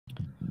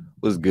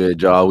What's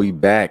good, y'all? We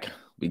back.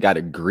 We got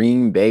a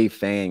Green Bay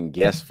fan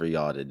guest for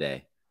y'all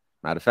today.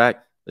 Matter of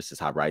fact, let's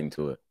just hop right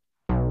into it.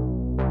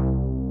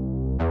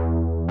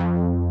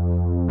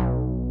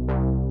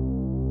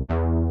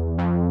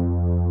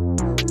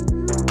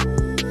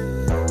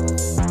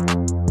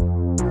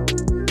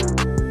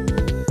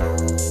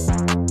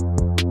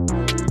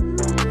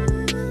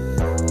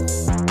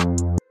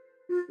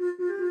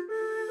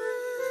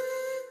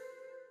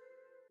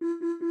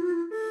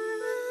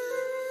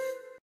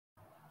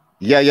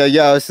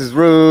 Yo, this is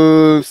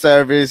Room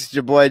Service. It's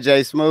your boy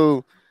Jay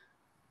Smooth.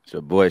 It's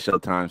your boy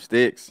Showtime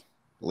Sticks.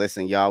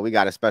 Listen, y'all, we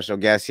got a special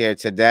guest here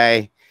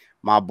today.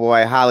 My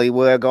boy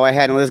Hollywood. Go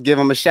ahead and let's give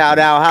him a shout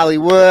out.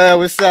 Hollywood,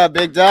 what's up,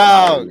 big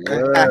dog?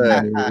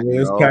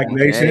 It's Pack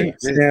Nation.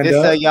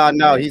 Just so y'all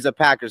know, he's a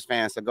Packers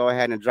fan, so go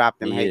ahead and drop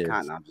them hate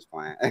comments. I'm just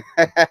playing.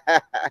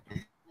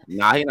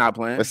 Nah, he not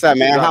playing. What's up,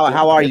 man?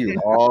 How are you?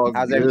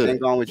 How's everything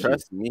going with you?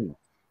 Trust me.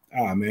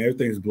 Man,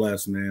 everything's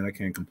blessed, man. I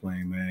can't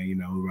complain, man. You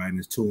know, we're riding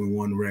this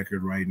 2-1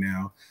 record right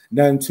now.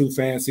 Nothing too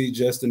fancy,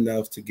 just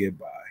enough to get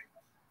by.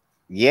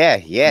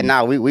 Yeah.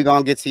 Now we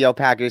gonna get to your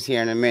Packers here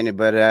in a minute,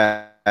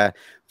 but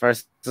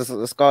first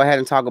let's go ahead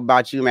and talk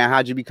about you, man.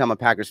 How'd you become a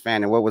Packers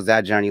fan, and what was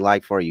that journey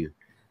like for you?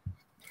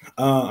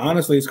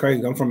 Honestly, it's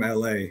crazy. I'm from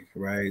LA,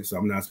 right? So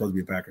I'm not supposed to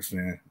be a Packers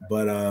fan,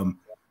 but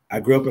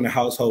I grew up in a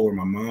household where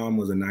my mom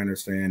was a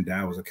Niners fan,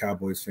 dad was a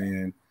Cowboys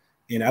fan.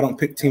 And I don't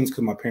pick teams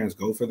because my parents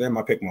go for them.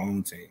 I pick my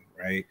own team,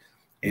 right?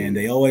 And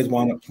they always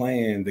wound up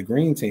playing the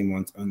green team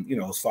on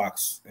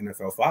Fox,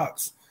 NFL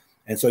Fox.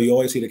 And so you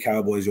always see the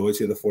Cowboys, you always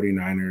see the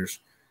 49ers,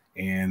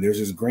 and there's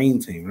this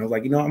green team. And I was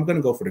like, I'm going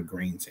to go for the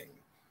green team.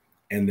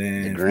 And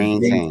then the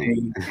green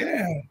team.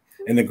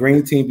 And the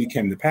green team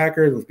became the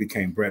Packers, which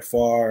became Brett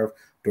Favre,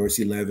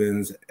 Dorsey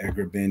Levens,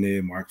 Edgar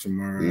Bennett, Mark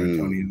Chimera,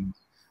 Antonio.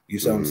 You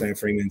see what I'm saying,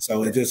 Freeman?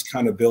 So it just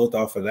kind of built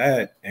off of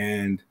that.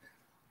 And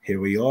here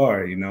we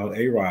are,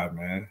 A-Rod,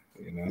 man.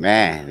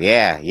 Man,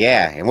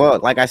 yeah. And well,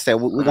 like I said,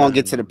 we're going to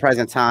get to the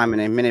present time in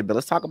a minute, but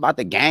let's talk about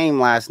the game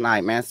last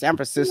night, man. San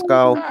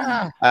Francisco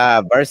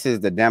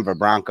versus the Denver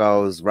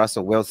Broncos.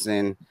 Russell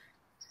Wilson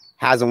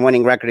has a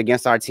winning record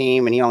against our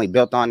team, and he only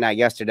built on that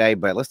yesterday.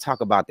 But let's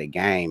talk about the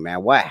game,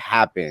 man. What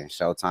happened?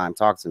 Showtime,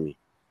 talk to me.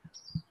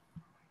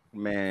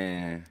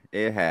 Man,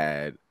 it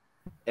had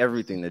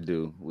everything to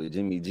do with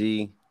Jimmy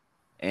G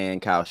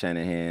and Kyle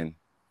Shanahan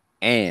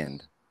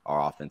and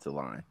our offensive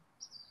line.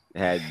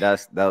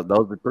 Those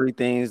are three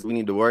things we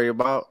need to worry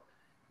about,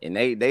 and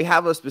they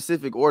have a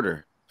specific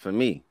order for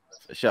me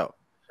for sure.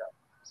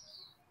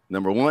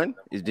 Number one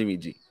is Jimmy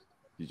G.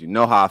 Did you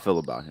know how I feel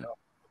about him?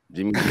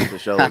 Jimmy G for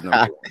sure is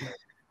number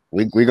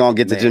one. We gonna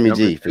get to Jimmy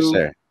G for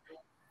sure.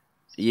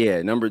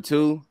 Yeah, number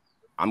two,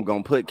 I'm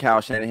gonna put Kyle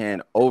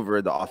Shanahan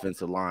over the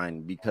offensive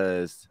line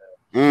because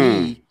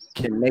he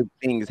can make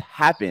things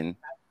happen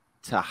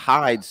to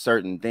hide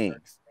certain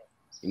things.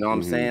 You know what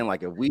I'm saying?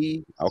 Like if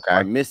we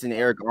are missing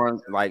Eric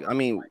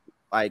Armstead,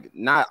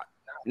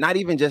 not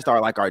even just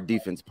our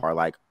defense part.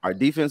 Like our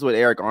defense with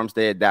Eric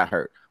Armstead, that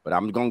hurt. But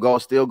I'm gonna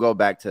still go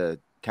back to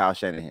Kyle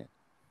Shanahan.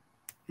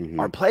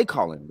 Our play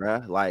calling,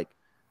 bro. Like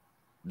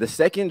the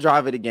second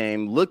drive of the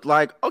game looked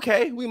like,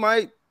 okay,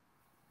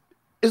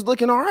 it's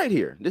looking all right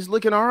here. This is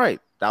looking all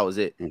right. That was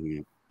it.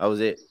 That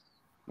was it.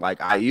 Like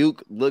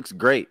Ayuk looks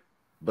great,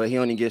 but he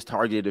only gets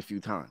targeted a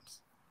few times.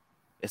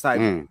 It's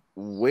like,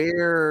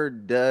 where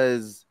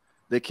does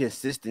the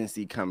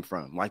consistency come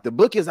from? Like the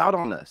book is out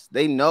on us.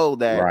 They know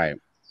that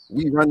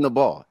we run the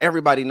ball.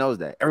 Everybody knows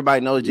that. Everybody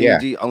knows Jimmy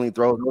G only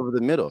throws over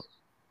the middle.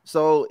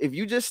 So if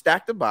you just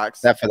stack the box,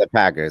 except for the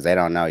Packers, they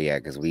don't know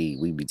yet because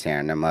we be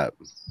tearing them up.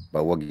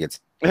 But we'll get to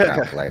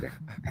that later.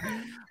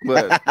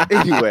 But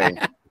anyway,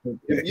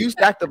 if you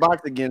stack the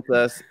box against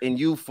us and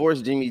you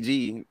force Jimmy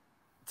G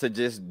to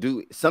just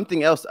do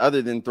something else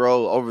other than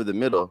throw over the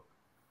middle,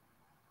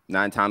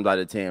 9 times out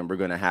of 10, we're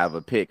gonna have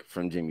a pick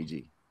from Jimmy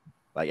G.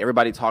 Like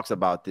everybody talks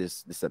about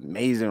this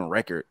amazing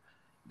record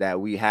that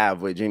we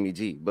have with Jimmy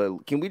G,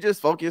 but can we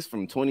just focus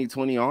from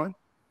 2020 on?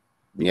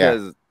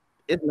 Because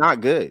it's not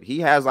good.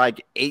 He has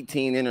like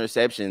 18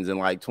 interceptions in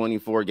like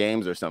 24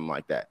 games or something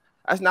like that.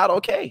 That's not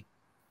okay.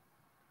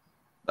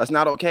 That's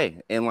not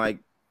okay. And like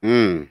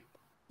you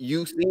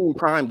seen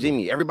prime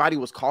Jimmy. Everybody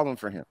was calling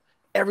for him.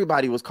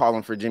 Everybody was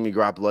calling for Jimmy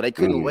Garoppolo. They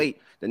couldn't wait.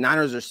 The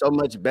Niners are so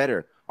much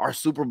better. Our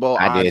Super Bowl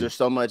odds are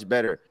so much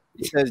better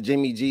because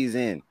Jimmy G's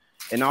in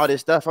and all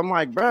this stuff. I'm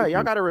like, bro,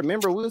 y'all got to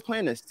remember we was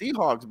playing the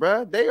Seahawks,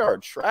 bro. They are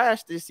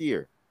trash this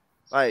year.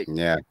 Like,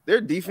 their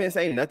defense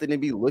ain't nothing to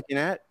be looking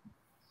at.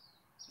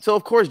 So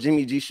of course,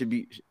 Jimmy G should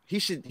be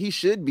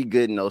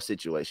good in those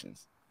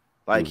situations.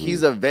 Like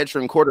he's a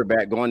veteran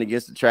quarterback going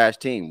against a trash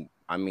team.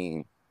 I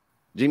mean,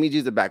 Jimmy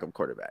G's a backup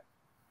quarterback.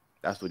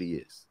 That's what he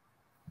is.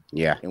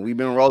 Yeah, and we've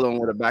been rolling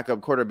with a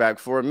backup quarterback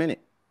for a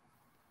minute.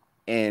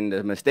 And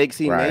the mistakes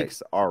he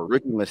makes are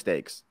rookie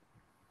mistakes.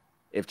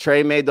 If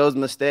Trey made those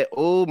mistakes,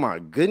 oh my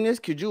goodness,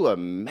 could you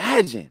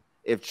imagine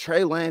if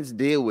Trey Lance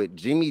did what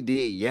Jimmy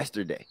did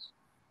yesterday?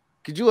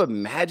 Could you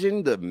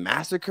imagine the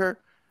massacre,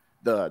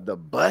 the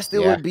bust it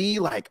would be?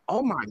 Like,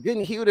 oh my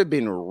goodness, he would have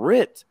been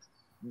ripped.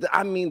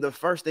 I mean, the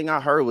first thing I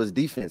heard was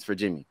defense for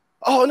Jimmy.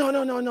 Oh, no.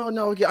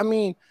 I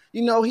mean,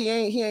 he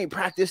ain't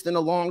practiced in a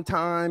long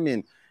time,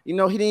 and he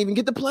didn't even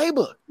get the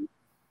playbook.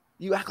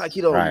 You act like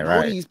you don't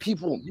know these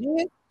people,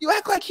 man. You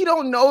act like he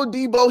don't know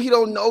Debo, he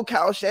don't know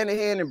Kyle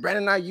Shanahan and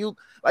Brandon Ayuk.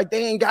 Like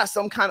they ain't got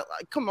some kind of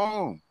come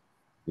on.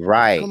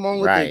 Right, come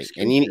on right.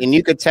 And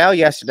you could tell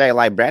yesterday,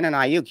 like Brandon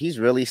Ayuk, he's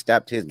really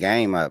stepped his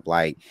game up.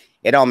 Like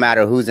it don't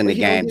matter who's in the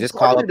game, just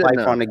call a play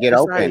for him to get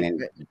open,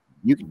 and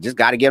you just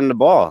got to give him the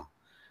ball.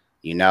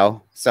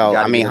 So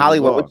I mean,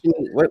 Hollywood,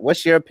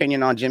 what's your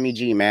opinion on Jimmy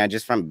G, man?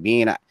 Just from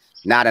being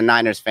not a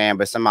Niners fan,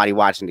 but somebody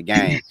watching the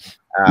game.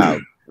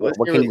 Let's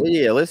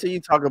see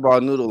you talk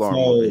about Noodle Arm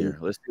over here.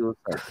 Let's see what's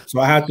up. So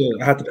I have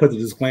to put the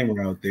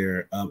disclaimer out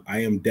there. I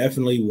am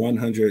definitely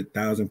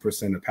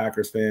 100,000% a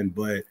Packers fan,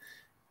 but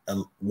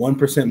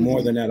 1%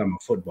 more than that, I'm a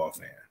football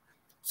fan.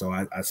 So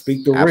I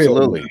speak the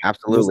real.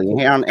 Absolutely.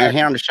 And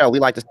here on the show, we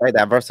like to say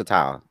that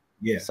versatile.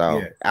 Yeah.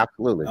 So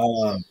absolutely.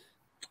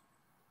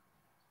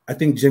 I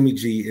think Jimmy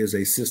G is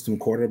a system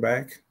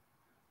quarterback.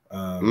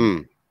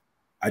 I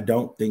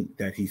don't think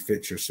that he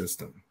fits your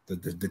system,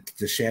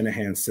 the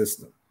Shanahan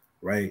system,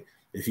 right?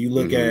 If you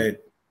look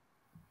at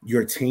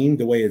your team,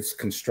 the way it's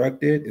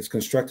constructed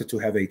to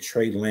have a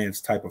Trey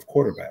Lance type of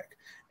quarterback,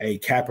 a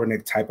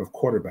Kaepernick type of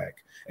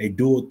quarterback, a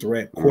dual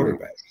threat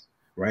quarterback,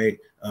 right?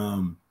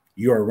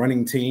 You're a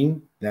running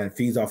team that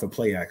feeds off of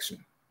play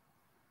action.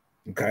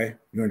 Okay,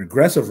 you're an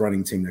aggressive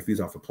running team that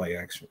feeds off of play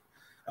action.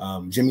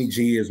 Jimmy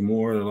G is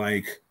more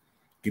like,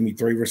 give me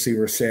 3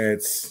 receiver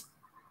sets,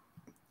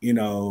 classic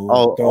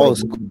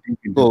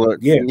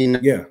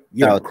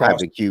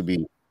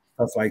QB,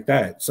 stuff like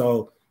that.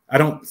 So I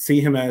don't see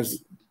him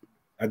as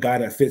a guy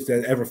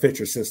that ever fits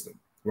your system,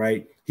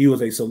 right? He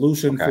was a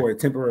solution for a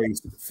temporary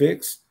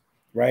fix,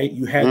 right?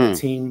 You had the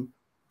team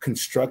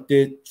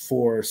constructed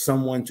for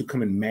someone to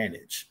come and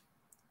manage,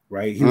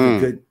 right? He was a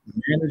good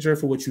manager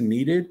for what you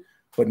needed,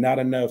 but not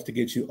enough to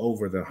get you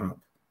over the hump.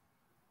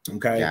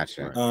 Okay.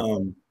 Gotcha.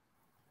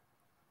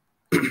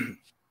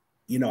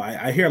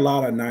 I hear a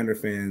lot of Niner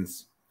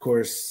fans. Of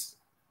course,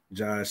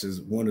 Josh is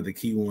one of the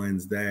key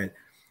ones that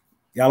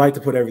y'all like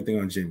to put everything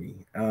on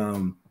Jimmy.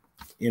 And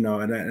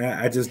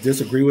I just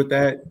disagree with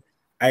that.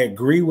 I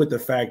agree with the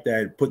fact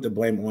that put the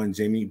blame on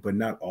Jimmy, but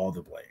not all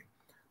the blame.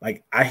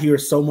 Like I hear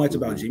so much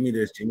about Jimmy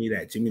this, Jimmy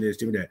that, Jimmy this,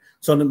 Jimmy that.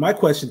 So my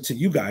question to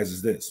you guys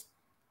is this: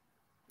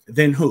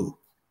 then who?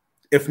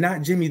 If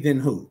not Jimmy, then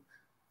who?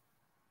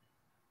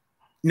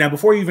 Now,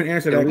 before you even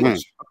answer that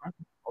question,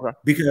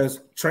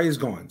 because Trey's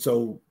gone,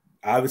 so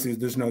obviously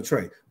there's no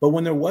Trey. But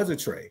when there was a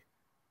Trey,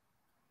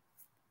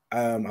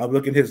 I'm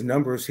looking at his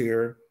numbers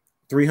here: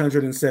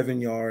 307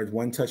 yards,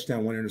 1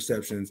 touchdown, 1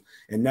 interceptions,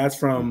 and that's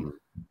from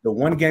the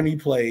one game he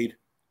played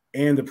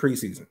and the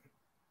preseason.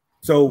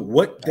 So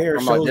what there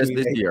shows me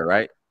this year,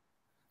 right?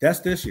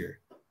 That's this year.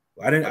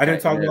 I didn't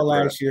talk about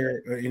last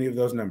year or any of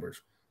those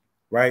numbers,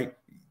 right?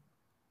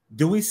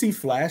 Do we see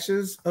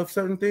flashes of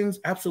certain things?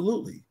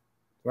 Absolutely,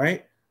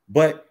 right?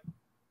 But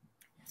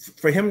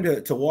for him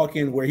to walk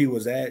in where he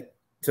was at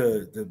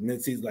to the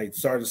midseason, like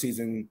start of the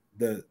season,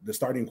 the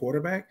starting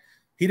quarterback,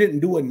 he didn't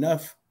do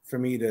enough for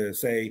me to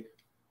say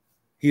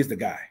he's the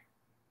guy,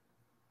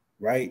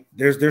 right?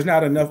 There's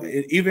not enough,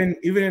 even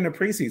in the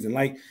preseason.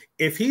 Like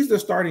if he's the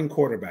starting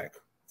quarterback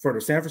for the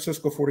San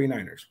Francisco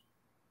 49ers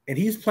and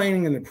he's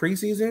playing in the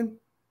preseason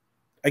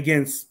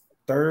against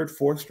 3rd,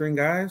 4th string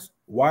guys,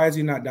 why is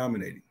he not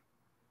dominating?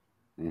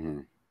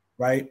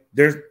 Right?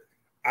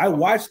 I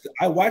watched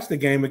the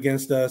game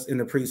against us in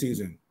the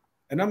preseason,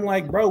 and I'm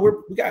like, bro,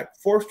 we got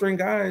 4th string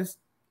guys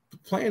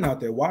playing out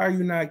there. Why are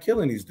you not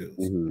killing these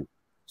dudes?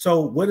 So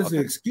what is the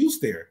excuse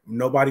there?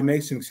 Nobody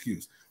makes an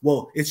excuse.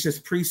 Well, it's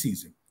just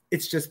preseason.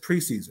 It's just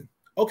preseason.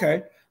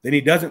 Okay. Then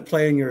he doesn't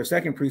play in your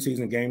second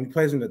preseason game. He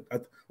plays in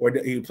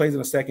he plays in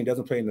the second,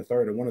 doesn't play in the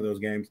third or one of those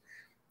games.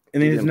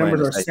 And then his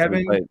numbers are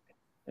 7.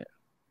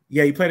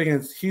 Yeah, he played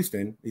against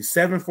Houston. He's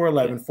 7 for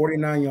 11,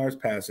 49 yards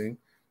passing,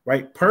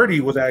 right? Purdy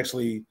was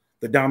actually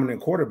the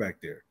dominant quarterback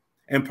there.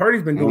 And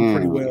Purdy's been doing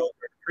pretty well in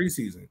the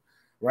preseason,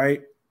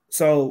 right?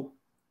 So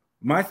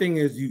my thing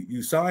is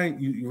you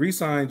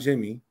re-signed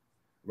Jimmy,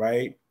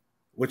 right?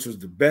 Which was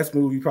the best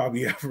move you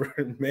probably ever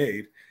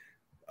made.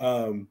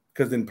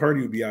 Because then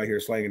Purdy would be out here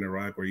slanging the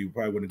rock, where you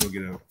probably wouldn't go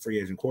get a free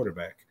agent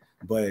quarterback.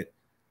 But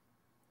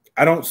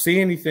I don't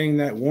see anything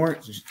that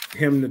warrants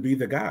him to be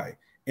the guy.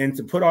 And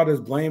to put all this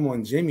blame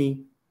on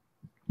Jimmy,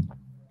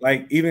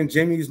 like even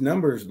Jimmy's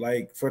numbers,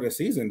 like for the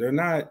season, they're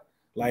not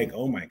like,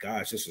 oh my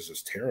gosh, this is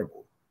just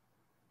terrible.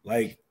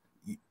 Like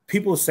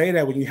people say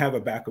that when you have a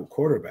backup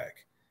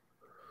quarterback.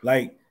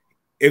 Like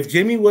if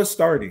Jimmy was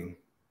starting,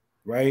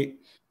 right,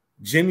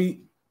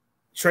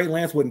 Trey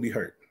Lance wouldn't be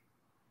hurt.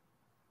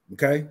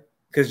 Okay?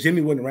 Because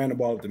Jimmy wouldn't ran the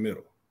ball up the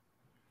middle.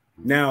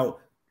 Now,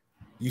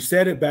 you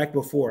said it back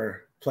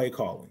before, play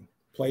calling.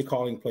 Yeah, I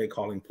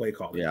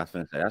was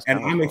gonna say that's. And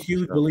I'm a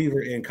huge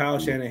believer in Kyle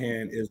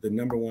Shanahan is the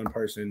number one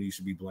person you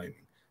should be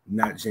blaming,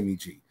 not Jimmy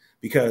G.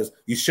 Because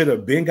you should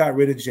have got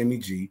rid of Jimmy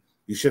G.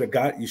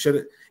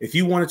 If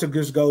you wanted to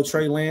just go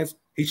Trey Lance,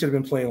 he should have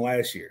been playing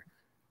last year.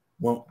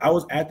 When I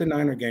was at the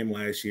Niner game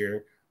last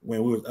year,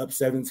 when we was up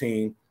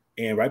 17,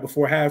 and right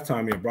before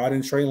halftime, he brought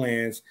in Trey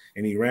Lance,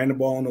 and he ran the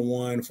ball on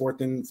the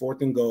fourth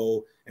and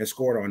goal, and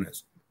scored on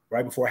us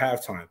right before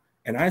halftime.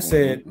 And I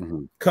said,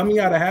 coming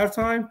out of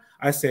halftime,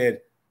 I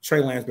said,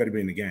 Trey Lance better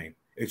be in the game.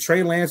 If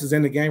Trey Lance is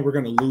in the game, we're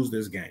going to lose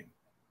this game.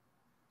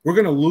 We're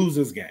going to lose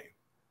this game.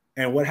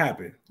 And what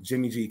happened?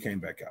 Jimmy G came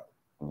back out.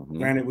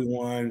 Granted, we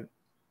won,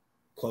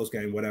 close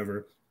game,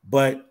 whatever.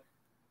 But,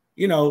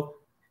 you know,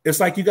 it's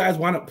like you guys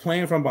wind up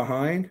playing from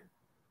behind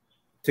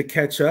to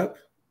catch up.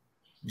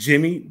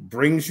 Jimmy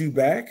brings you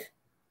back,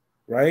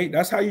 right?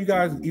 That's how you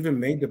guys even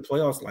made the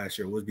playoffs last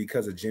year, was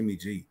because of Jimmy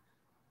G.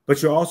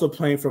 But you're also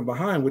playing from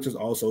behind, which is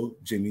also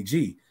Jimmy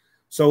G.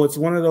 So it's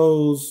one of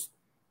those,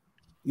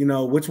 you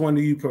know, which one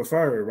do you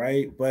prefer,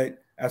 right?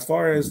 But as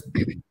far as,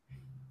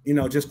 you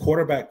know, just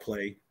quarterback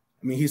play,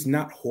 I mean, he's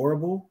not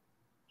horrible,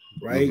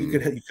 right? You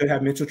could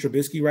have Mitchell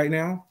Trubisky right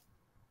now,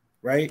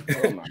 right?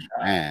 Oh my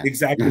God.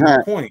 Exactly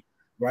the point,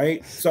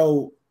 right?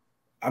 So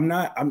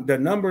the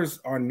numbers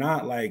are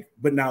not like,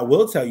 but now I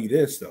will tell you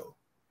this though,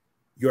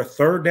 your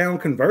third down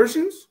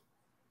conversions,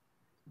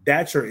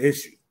 that's your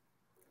issue.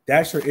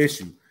 That's your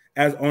issue.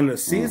 As on the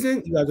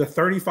season, you guys are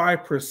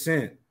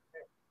 35%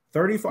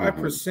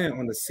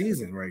 on the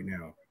season right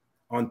now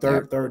on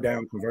third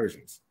down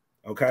conversions.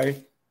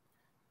 Okay.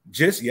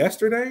 Just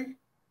yesterday,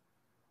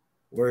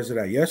 where is it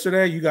at?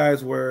 Yesterday, you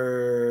guys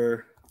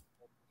were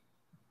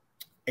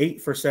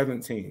 8 for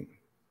 17.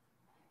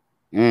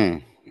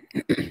 No,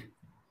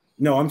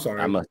 I'm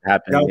sorry. That must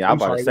happen. I'm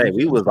about to say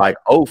we was like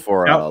 0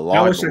 for a long.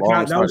 That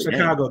was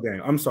Chicago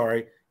game. I'm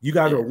sorry. You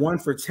guys were 1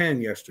 for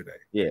 10 yesterday.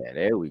 Yeah,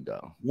 there we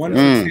go. 1 for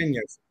 10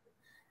 yesterday.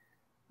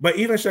 But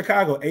even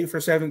Chicago, 8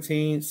 for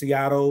 17.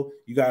 Seattle,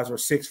 you guys were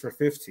 6 for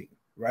 15,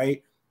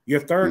 right? Your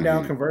third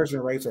down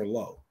conversion rates are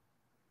low.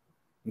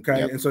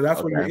 Okay. And so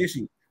that's what your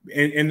issue.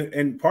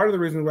 And part of the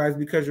reason why is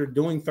because you're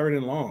doing third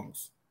and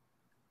longs,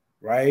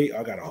 right?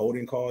 I got a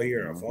holding call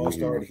here, a false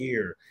start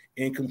here,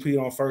 incomplete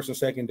on first and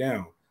second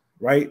down,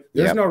 right?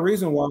 There's no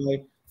reason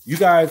why you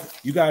guys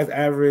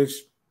average,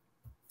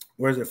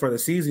 where is it for the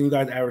season? You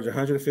guys average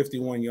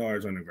 151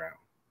 yards on the ground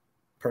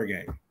per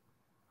game.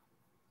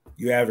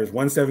 You average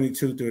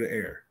 172 through the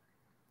air,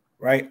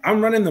 right?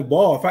 I'm running the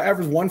ball. If I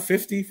average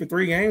 150 for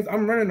 3 games,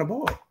 I'm running the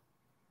ball.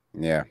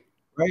 Yeah.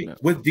 Right. Yeah.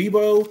 With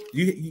Debo,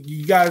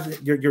 you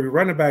guys, your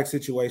running back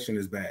situation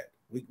is bad.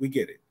 We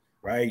get it,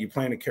 right? You're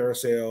playing a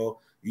carousel.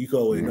 You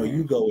go in, no,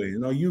 you go in,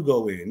 no, you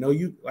go in, no,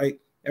 you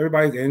like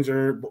everybody's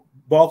injured.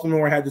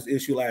 Baltimore had this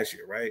issue last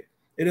year, right?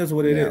 It is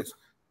what it is.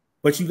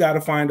 But you got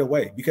to find a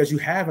way because you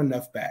have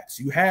enough backs.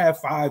 You have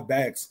 5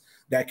 backs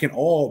that can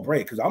all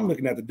break. Because I'm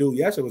looking at the dude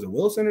yesterday, was it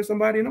Wilson or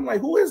somebody? And I'm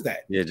like, who is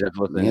that? Yeah, Jeff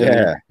Wilson.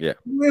 Yeah.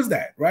 Who is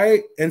that?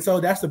 Right. And so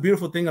that's the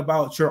beautiful thing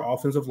about your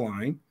offensive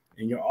line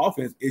and your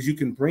offense is you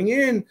can bring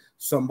in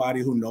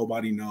somebody who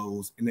nobody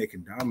knows and they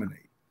can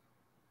dominate.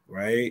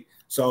 Right.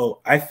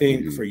 So I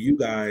think for you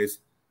guys,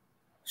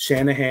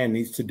 Shanahan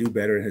needs to do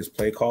better in his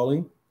play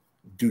calling.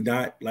 Do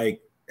not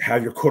like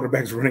have your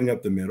quarterbacks running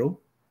up the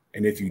middle.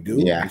 And if you do,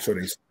 make sure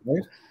they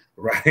score,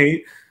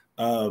 right?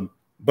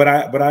 But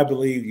I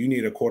believe you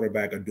need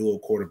a dual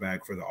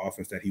quarterback for the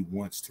offense that he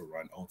wants to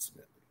run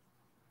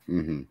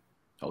ultimately.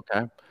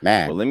 Okay,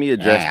 man. Well, let me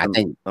address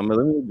some of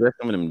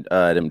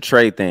them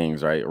trade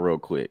things right real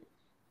quick.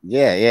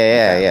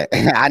 Yeah.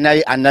 I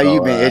know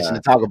you've been itching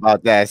to talk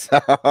about that. So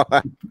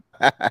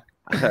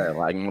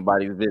like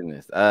nobody's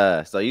business.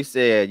 So you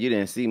said you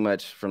didn't see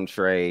much from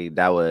Trey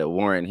that would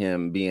warrant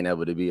him being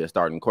able to be a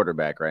starting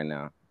quarterback right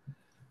now.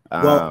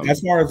 Well,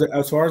 as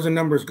far as the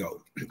numbers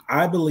go,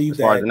 I believe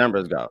that as far as the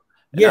numbers go,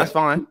 that's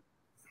fine.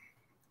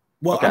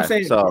 Well, okay, I'm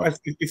saying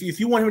if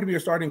you want him to be a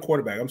starting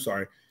quarterback, I'm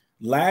sorry.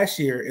 Last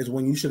year is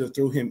when you should have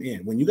threw him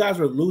in. When you guys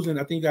were losing,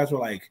 I think you guys were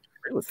like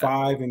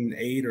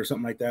 5-8 or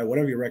something like that,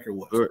 whatever your record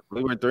was.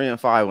 We were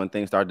 3-5 when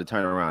things started to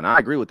turn around. I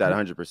agree with that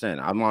 100%.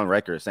 I'm on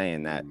record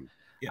saying that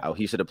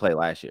he should have played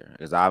last year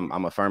because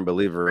I'm a firm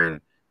believer in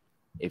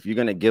if you're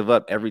going to give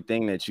up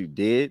everything that you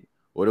did,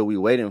 what are we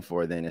waiting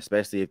for then,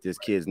 especially if this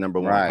kid's number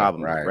one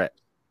problem is reps?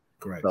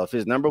 Correct. So if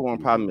his number one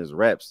problem is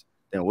reps,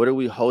 then what are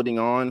we holding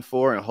on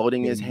for and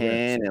holding his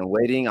hand and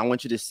waiting? I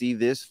want you to see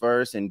this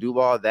first and do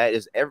all that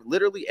is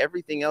literally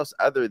everything else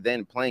other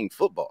than playing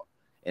football.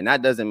 And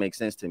that doesn't make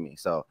sense to me.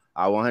 So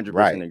I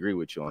 100% agree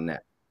with you on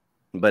that.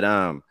 But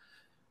I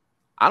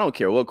don't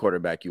care what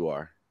quarterback you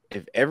are.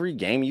 If every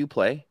game you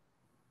play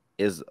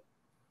is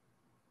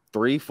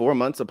 3-4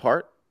 months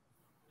apart,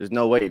 there's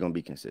no way you're going to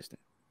be consistent.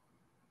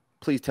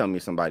 Please tell me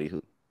somebody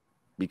who,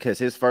 because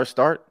his first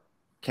start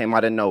came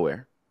out of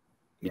nowhere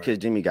because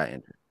Jimmy got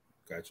injured.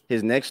 Gotcha.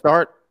 His next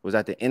start was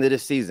at the end of the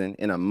season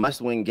in a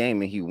must-win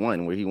game, and he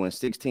won, where he went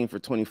 16 for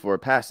 24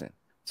 passing,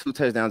 2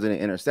 touchdowns and an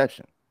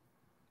interception.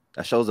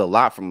 That shows a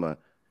lot from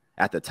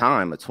at the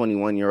time, a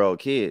 21-year-old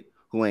kid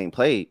who ain't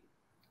played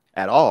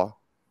at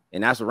all,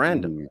 and that's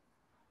random.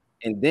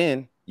 And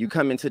then you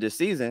come into the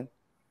season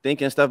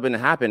thinking stuff going to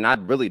happen. I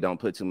really don't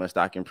put too much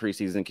stock in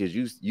preseason because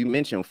you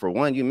mentioned, for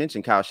one, you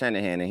mentioned Kyle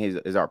Shanahan and his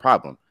is our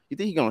problem. You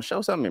think he's going to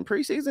show something in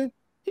preseason?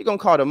 He gonna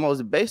call the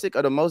most basic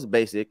of the most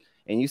basic.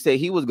 And you say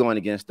he was going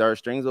against third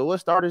strings. Well, what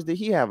starters did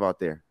he have out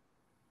there?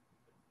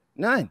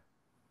 None.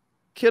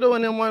 Kittle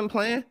and them wasn't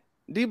playing.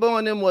 Debo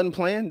and them wasn't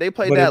playing. They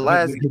played that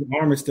last. His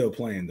arm is still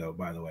playing though.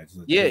 By the way.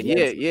 Yeah.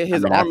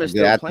 His arm is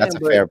still playing. That's a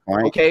fair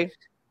point.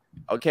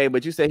 Okay,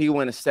 but you said he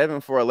went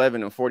 7 for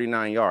 11 and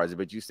 49 yards.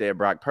 But you said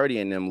Brock Purdy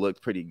and them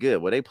looked pretty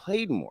good. Well, they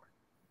played more.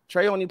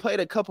 Trey only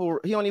played a couple.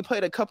 He only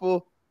played a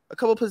couple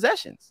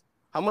possessions.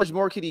 How much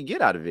more could he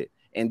get out of it?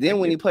 And then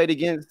when he played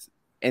against,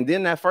 and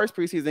then that first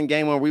preseason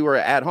game when we were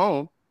at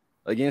home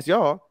against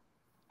y'all,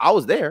 I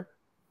was there.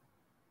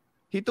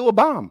 He threw a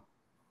bomb.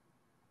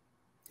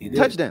 He did.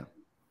 Touchdown.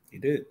 He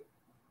did.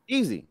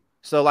 Easy.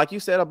 So, like you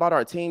said about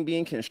our team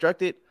being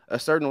constructed a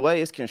certain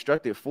way, it's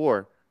constructed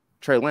for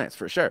Trey Lance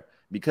for sure.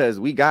 Because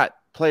we got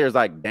players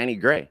like Danny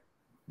Gray,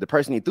 the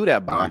person he threw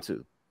that bomb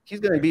to. He's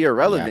going to be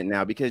irrelevant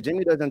now because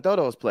Jimmy doesn't throw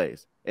those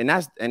plays. And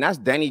that's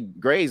Danny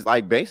Gray's,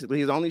 like, basically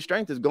his only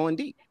strength is going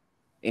deep.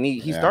 And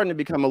he's starting to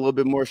become a little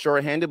bit more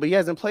short-handed, but he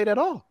hasn't played at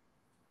all.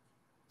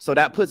 So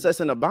that puts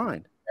us in a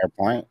bind. Fair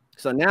point.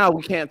 So now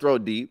we can't throw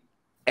deep.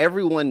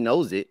 Everyone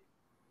knows it.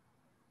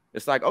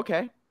 It's like,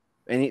 okay.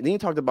 And then you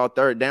talked about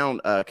third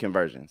down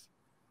conversions.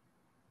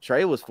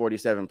 Trey was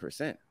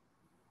 47%.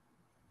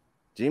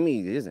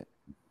 Jimmy isn't.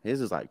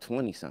 His is like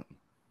 20-something.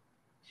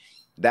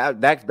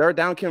 That third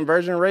down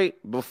conversion rate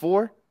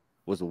before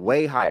was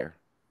way higher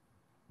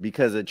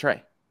because of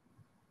Trey,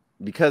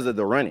 because of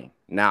the running.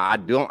 Now,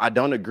 I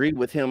don't agree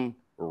with him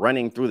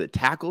running through the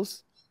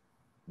tackles.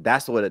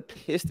 That's what it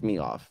pissed me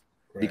off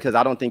because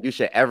I don't think you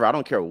should ever. I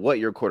don't care what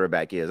your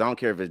quarterback is. I don't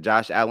care if it's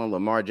Josh Allen,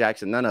 Lamar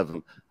Jackson, none of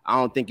them. I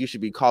don't think you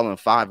should be calling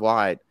 5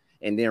 wide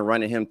and then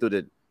running him through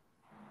the.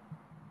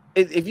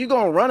 If you're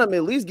going to run him,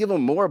 at least give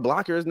him more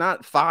blockers,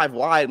 not 5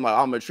 wide.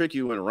 I'm going to trick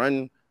you and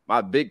run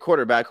my big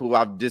quarterback who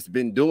I've just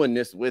been doing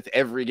this with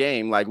every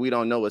game. Like we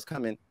don't know what's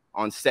coming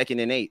on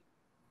 2nd and 8.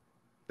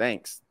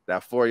 Thanks.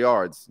 That 4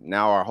 yards.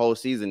 Now our whole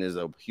season is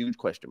a huge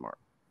question mark.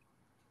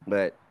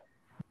 But,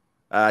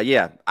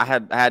 yeah, I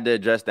had to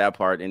address that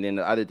part. And then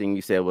the other thing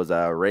you said was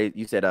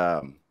you said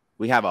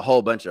we have a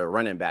whole bunch of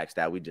running backs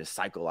that we just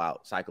cycle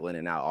in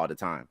and out all the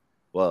time.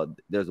 Well,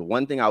 there's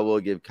one thing I will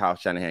give Kyle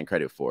Shanahan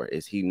credit for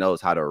is he knows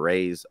how to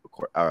raise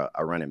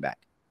a running back.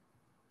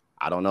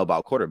 I don't know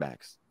about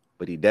quarterbacks,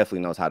 but he definitely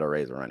knows how to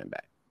raise a running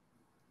back.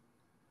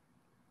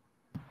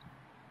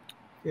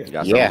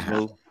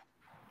 Yeah.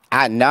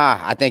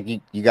 I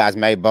think you guys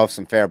made both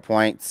some fair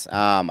points.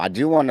 I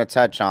do want to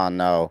touch on,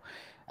 though,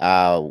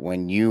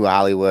 when you,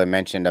 Hollywood,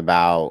 mentioned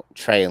about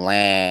Trey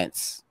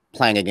Lance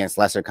playing against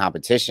lesser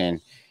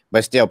competition,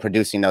 but still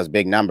producing those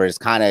big numbers,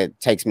 kind of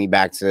takes me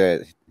back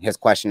to his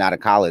question out of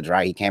college,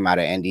 right? He came out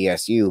of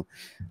NDSU,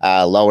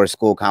 lower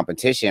school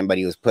competition, but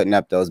he was putting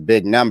up those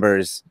big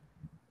numbers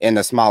in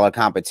the smaller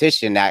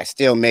competition that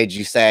still made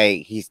you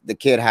say the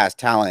kid has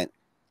talent.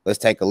 Let's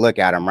take a look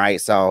at him,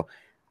 right? So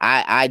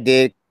I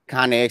did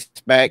kind of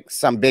expect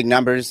some big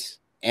numbers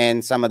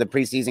in some of the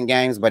preseason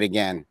games, but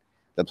again,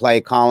 the play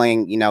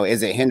calling,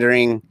 is it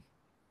hindering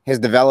his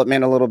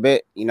development a little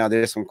bit?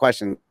 There's some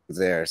questions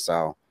there.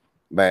 So,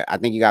 but I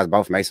think you guys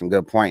both made some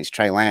good points.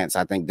 Trey Lance,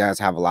 I think, does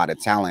have a lot of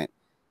talent.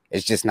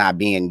 It's just not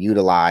being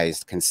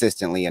utilized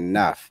consistently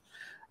enough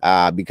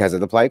because of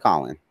the play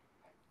calling.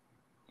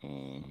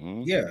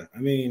 Mm-hmm. Yeah, I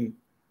mean,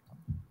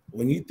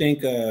 when you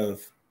think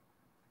of,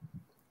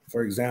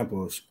 for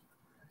example,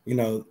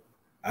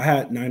 I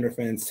had Niner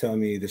fans tell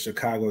me the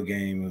Chicago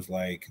game was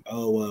like,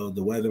 oh, well,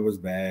 the weather was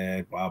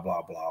bad, blah,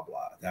 blah, blah,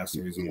 blah. That's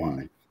the reason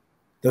why.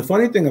 The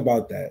funny thing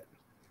about that,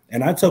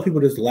 and I tell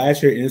people this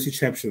last year, NFC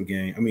Championship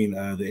game,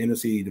 the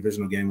NFC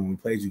Divisional game when we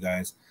played you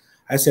guys,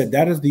 I said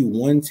that is the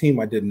one team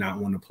I did not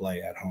want to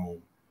play at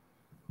home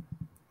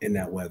in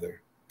that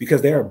weather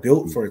because they are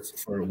built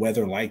for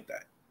weather like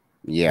that.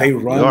 Yeah, they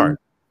run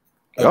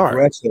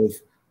aggressive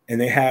and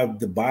they have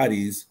the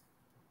bodies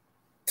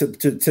to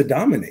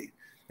dominate.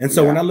 And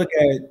so when I look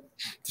at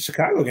the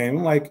Chicago game,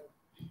 I'm like,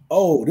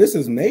 oh, this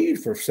is made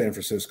for San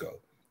Francisco.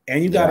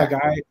 And you got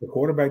a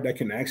quarterback that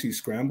can actually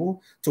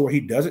scramble to where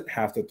he doesn't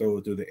have to throw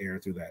it through the air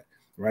through that,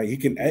 right? He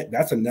can.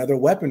 That's another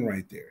weapon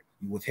right there.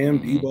 With him,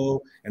 Debo,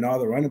 and all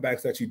the running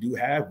backs that you do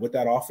have with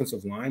that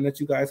offensive line that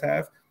you guys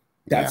have,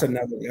 that's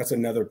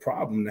another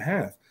problem to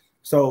have.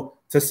 So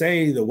to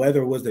say the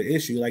weather was the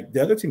issue, like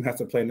the other team has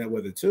to play in that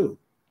weather too,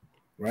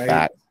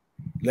 right?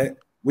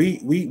 We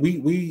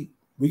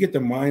get the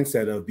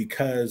mindset of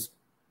because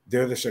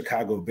they're the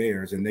Chicago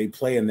Bears and they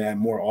play in that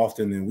more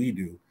often than we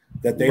do,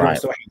 that they don't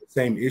still have the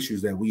same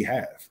issues that we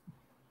have,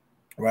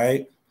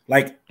 right?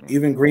 Like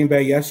even Green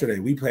Bay yesterday,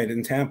 we played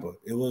in Tampa.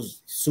 It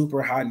was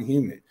super hot and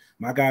humid.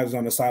 My guy was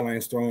on the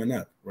sidelines throwing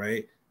up,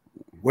 right?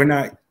 We're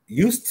not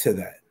used to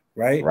that,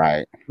 right?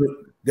 Right. But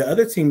the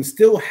other team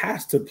still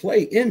has to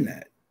play in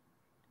that,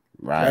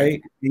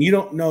 right? And you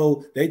don't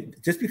know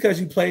just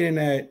because you played in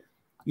that,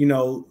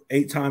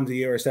 8 times a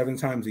year or 7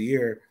 times a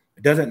year,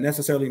 it doesn't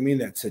necessarily mean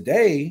that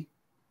today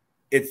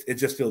it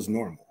just feels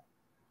normal.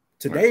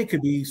 Today it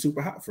could be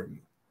super hot for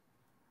you,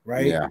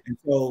 right? Yeah. And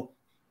so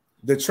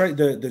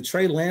the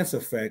Trey Lance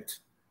effect,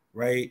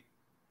 right?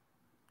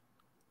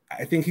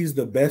 I think he's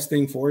the best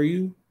thing for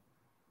you.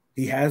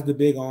 He has the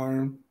big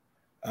arm.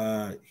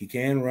 He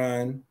can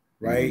run,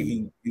 right?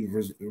 He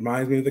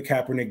reminds me of the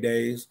Kaepernick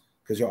days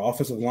because your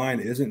offensive line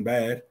isn't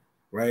bad,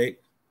 right?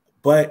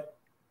 But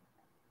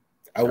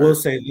I will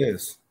say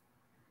this,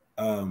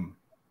 and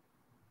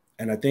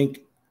I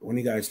think when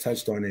you guys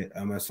touched on it,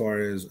 as far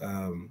as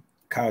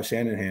Kyle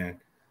Shanahan,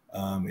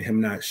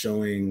 him not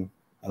showing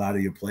a lot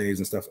of your plays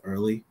and stuff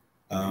early.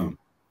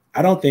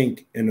 I don't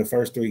think in the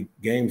first 3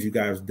 games you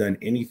guys have done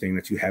anything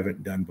that you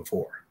haven't done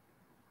before.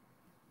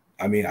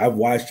 I mean, I've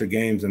watched your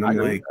games and I'm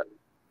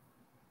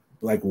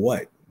like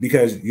what?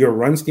 Because your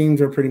run schemes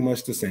are pretty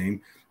much the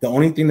same. The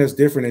only thing that's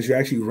different is you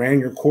actually ran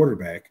your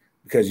quarterback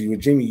because you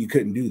with Jimmy, you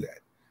couldn't do that,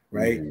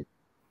 right?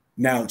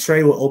 Now,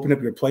 Trey will open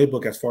up your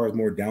playbook as far as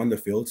more down the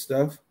field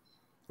stuff,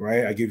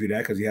 right? I give you that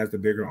because he has the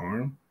bigger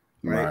arm,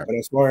 right? But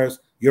as far as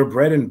your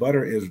bread and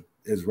butter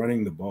is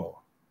running the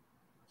ball,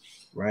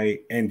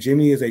 right? And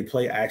Jimmy is a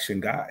play action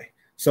guy.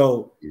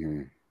 So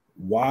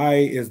why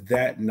is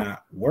that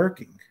not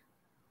working?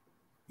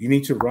 You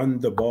need to run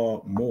the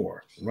ball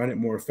more, run it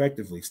more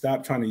effectively.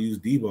 Stop trying to use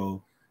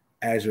Debo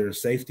as your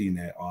safety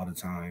net all the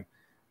time,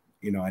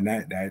 you know, and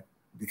that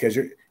because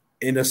you're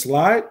in the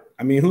slot.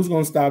 I mean, who's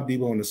going to stop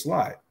Debo in the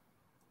slot?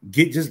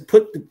 Give him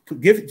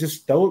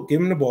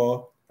the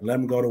ball and let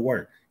him go to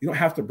work. You don't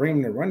have to bring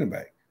him to running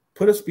back.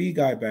 Put a speed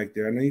guy back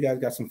there. I know you guys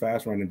got some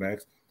fast running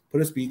backs.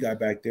 Put a speed guy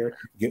back there.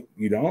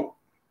 You don't?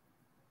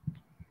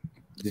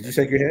 Did you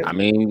shake your head? I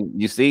mean,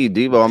 you see,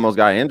 Debo almost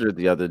got injured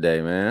the other day,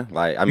 man.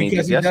 Like, I mean,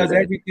 because he yesterday.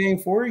 does everything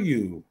for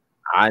you.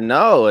 I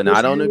know, and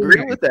I don't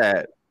agree with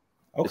that.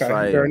 Okay,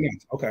 like, fair enough.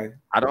 Okay,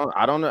 I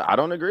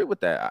don't agree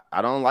with that.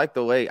 I don't like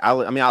the way.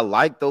 I mean, I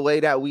like the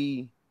way that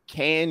we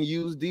can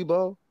use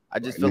Debo. I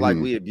just feel like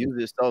we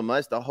abuse it so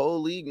much. The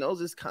whole league knows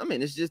it's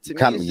coming. It's just, to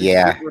me, it's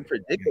just super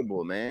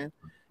predictable, man.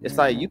 It's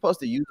like you're supposed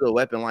to use a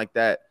weapon like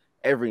that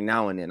every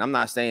now and then. I'm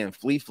not saying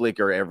flea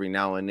flicker every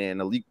now and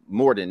then,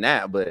 more than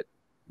that, but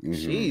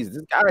jeez,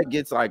 this guy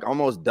gets like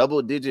almost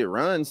double-digit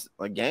runs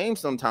a game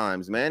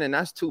sometimes, man, and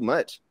that's too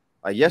much.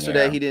 Like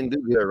yesterday, he didn't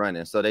do good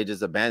running, so they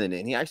just abandoned it.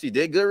 And he actually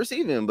did good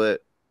receiving,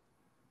 but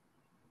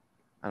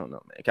I don't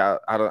know, man.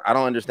 I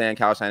don't understand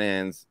Kyle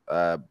Shanahan's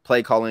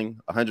play calling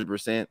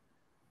 100%,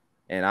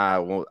 and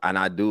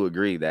I do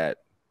agree that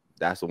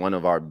that's one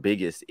of our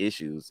biggest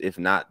issues, if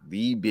not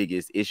the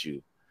biggest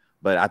issue.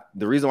 But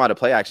the reason why the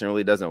play action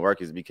really doesn't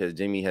work is because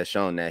Jimmy has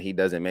shown that he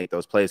doesn't make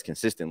those plays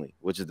consistently,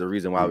 which is the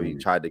reason why we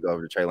tried to go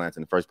over to Trey Lance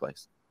in the first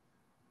place.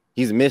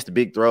 He's missed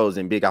big throws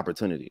and big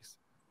opportunities.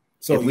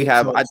 So if we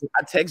have, I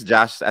text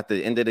Josh at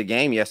the end of the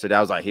game yesterday.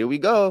 I was like, here we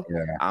go.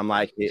 Yeah. I'm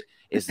like,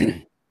 it's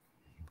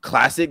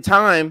classic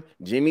time.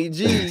 Jimmy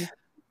G,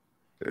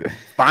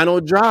 final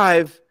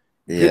drive.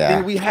 Good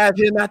thing we have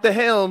him at the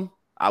helm.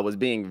 I was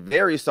being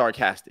very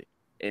sarcastic.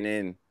 And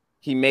then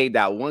he made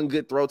that one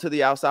good throw to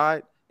the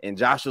outside. And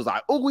Josh was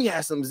like, oh, we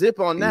had some zip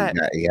on that.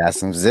 Yeah,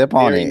 some zip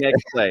on it.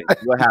 Next play,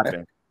 what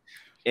happened?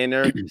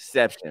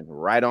 Interception,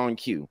 right on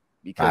cue.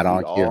 Because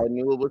we all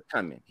knew it was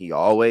coming. He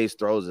always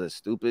throws a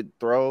stupid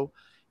throw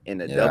in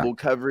a double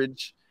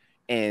coverage.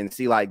 And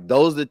see, like,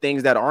 those are the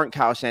things that aren't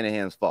Kyle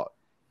Shanahan's fault.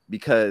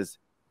 Because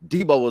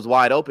Debo was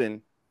wide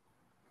open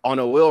on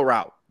a wheel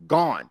route.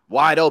 Gone.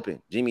 Wide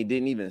open. Jimmy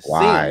didn't even see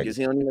him because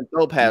he don't even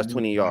throw past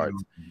 20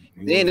 yards.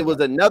 Then it was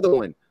another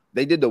one.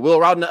 They did the wheel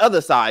route on the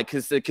other side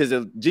because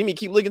Jimmy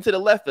keep looking to the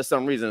left for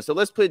some reason. So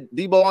let's put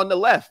Debo on the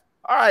left.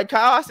 All right,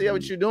 Kyle, I see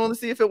what you're doing.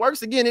 Let's see if it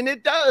works again. And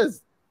it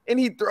does. And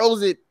he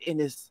throws it, and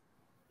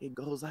it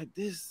goes like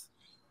this.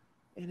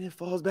 And it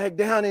falls back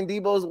down, and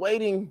Debo's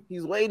waiting.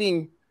 He's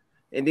waiting.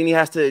 And then he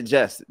has to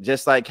adjust,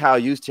 just like how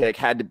Juszczyk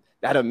had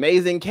that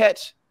amazing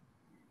catch.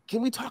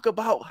 Can we talk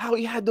about how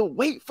he had to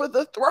wait for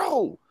the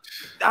throw?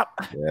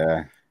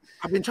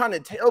 I've been trying to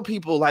tell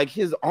people, like,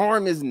 his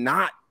arm is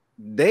not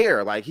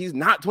there. Like, he's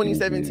not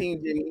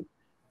 2017 Jimmy.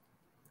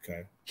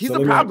 Okay. He's a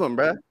problem,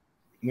 bro.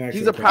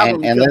 He's a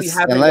problem because we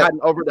haven't gotten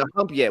over the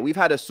hump yet. We've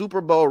had a Super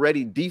Bowl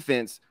ready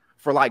defense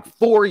for like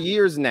 4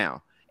 years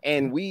now,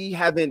 and we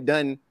haven't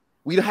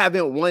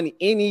won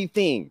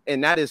anything.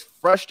 And that is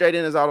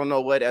frustrating as I don't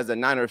know what as a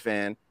Niner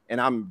fan.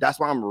 And that's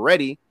why I'm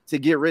ready to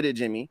get rid of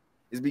Jimmy,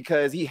 is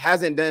because he's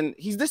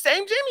the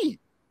same Jimmy.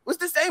 It's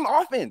the same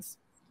offense.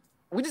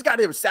 We just got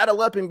to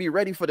saddle up and be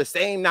ready for the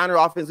same Niner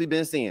offense we've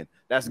been seeing.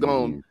 That's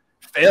going to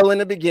fail in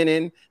the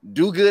beginning,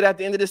 do good at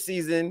the end of the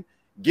season,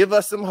 give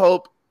us some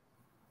hope.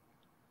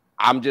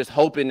 I'm just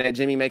hoping that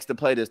Jimmy makes the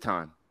play this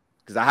time,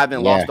 because I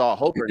haven't lost all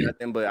hope or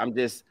nothing, but I'm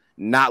just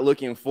not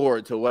looking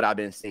forward to what I've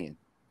been seeing.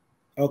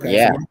 Okay.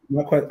 Yeah. So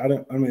my question, I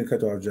don't mean to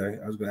cut you off, Jay.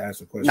 I was going to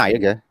ask a question. No, you're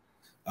good.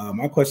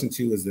 My question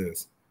to you is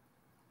this.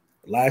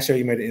 Last year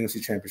you made the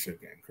NFC Championship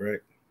game,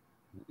 correct?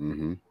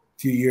 Mm-hmm.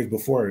 2 years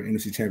before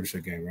NFC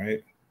Championship game,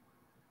 right?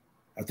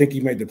 I think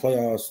you made the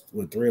playoffs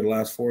with 3 of the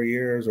last 4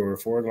 years or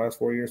 4 of the last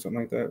 4 years, something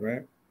like that,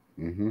 right?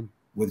 Mm-hmm.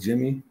 With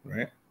Jimmy,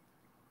 right?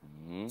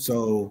 Mm-hmm.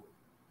 So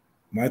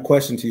my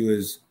question to you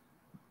is,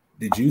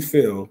 did you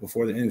feel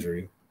before the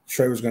injury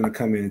Trey was going to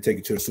come in and take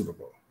you to a Super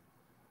Bowl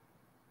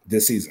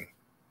this season?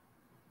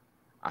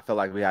 I feel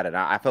like we had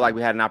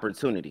an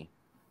opportunity.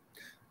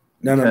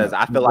 No. Because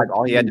I feel like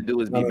all he had to do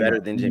was be better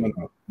than Jimmy.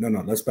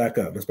 No. Let's back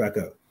up.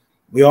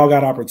 We all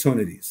got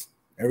opportunities.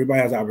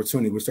 Everybody has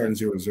opportunity. We're starting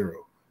 0-0.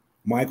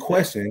 My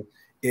question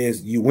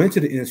is, you went to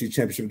the NFC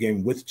Championship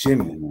game with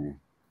Jimmy.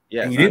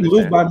 Yeah, and you didn't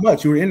lose by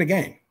much. You were in the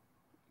game.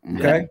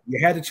 Okay.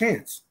 You had a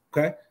chance.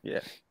 Okay.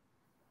 Yeah.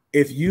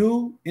 If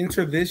you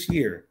enter this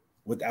year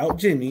without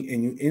Jimmy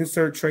and you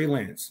insert Trey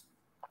Lance,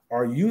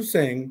 are you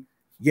saying,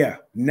 yeah,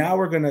 now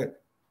we're going to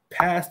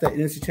pass that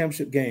NFC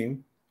Championship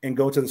game and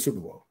go to the Super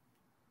Bowl?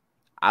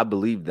 I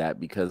believe that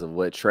because of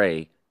what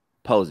Trey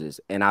poses.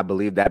 And I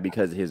believe that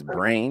because of his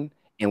brain.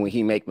 And when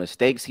he make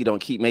mistakes, he don't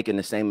keep making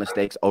the same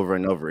mistakes over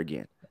and over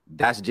again.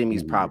 That's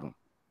Jimmy's problem.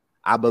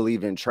 I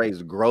believe in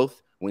Trey's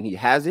growth when he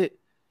has it.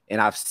 And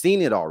I've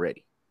seen it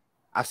already.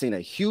 I've seen a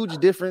huge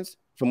difference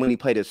from when he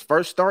played his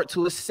first start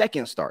to his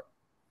second start.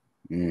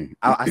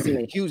 I've seen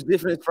a huge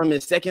difference from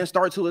his second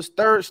start to his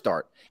third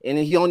start. And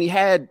he only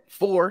had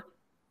 4.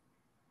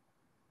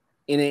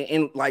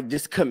 And like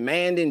just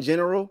command in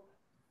general.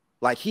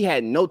 Like, he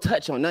had no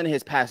touch on none of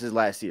his passes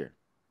last year.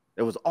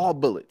 It was all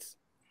bullets.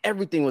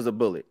 Everything was a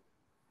bullet.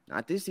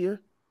 Not this year.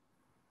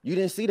 You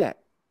didn't see that.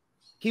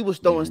 He was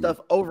throwing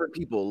stuff over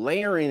people,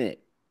 layering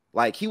it.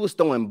 Like, he was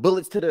throwing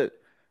bullets to the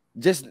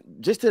just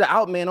to the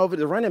out man over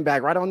the running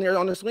back right on there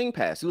on the swing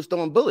pass. He was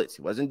throwing bullets.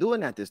 He wasn't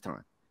doing that this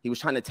time. He was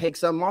trying to take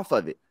something off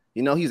of it.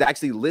 You know, he's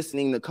actually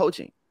listening to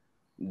coaching.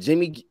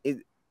 Jimmy,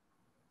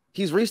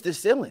 he's reached the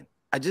ceiling.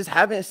 I just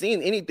haven't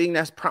seen anything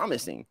that's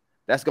promising.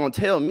 That's going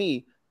to tell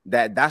me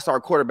that's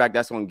our quarterback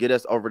that's going to get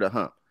us over the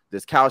hump.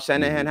 Does Kyle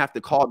Shanahan have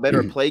to call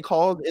better play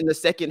calls in the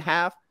second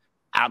half?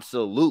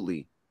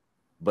 Absolutely.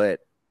 But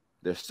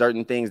there's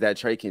certain things that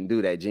Trey can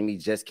do that Jimmy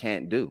just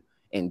can't do.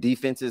 And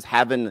defenses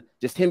having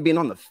just him being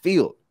on the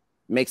field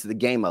makes the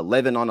game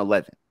 11 on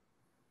 11.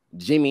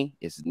 Jimmy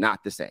is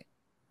not the same.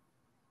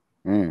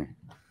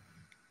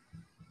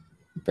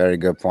 Very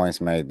good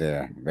points made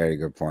there. Very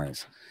good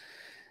points.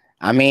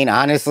 I mean,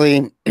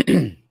 honestly,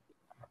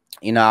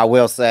 I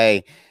will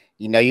say,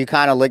 you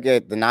kind of look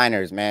at the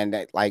Niners, man,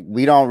 that like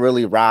we don't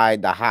really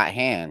ride the hot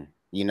hand,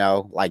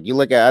 like you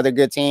look at other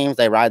good teams,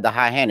 they ride the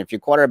hot hand. If your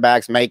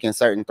quarterback's making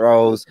certain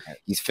throws,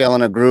 he's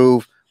feeling a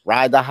groove,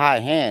 ride the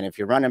hot hand. If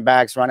your running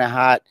back's running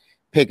hot,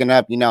 picking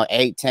up,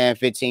 8, 10,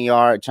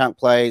 15-yard chunk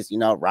plays,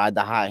 ride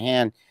the hot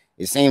hand.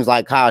 It seems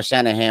like Kyle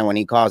Shanahan, when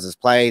he calls his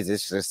plays,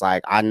 it's just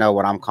like, I know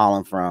what I'm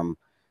calling from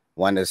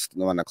when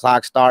the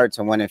clock starts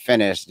and when it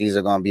finished, these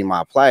are going to be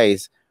my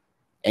plays.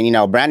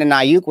 And, Brandon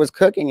Ayuk was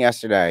cooking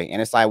yesterday.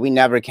 And it's like, we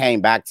never came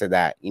back to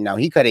that.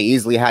 He could have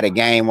easily had a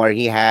game where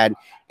he had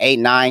 8,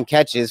 9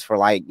 catches for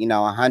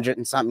 100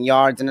 and something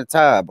yards in a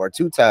tub or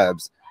 2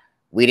 tubs.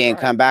 We didn't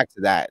come back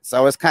to that.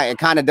 So it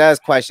kind of does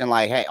question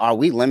like, hey, are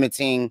we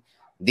limiting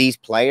these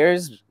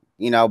players,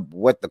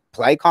 with the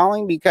play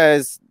calling?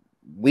 Because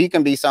we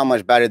can be so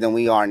much better than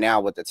we are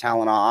now with the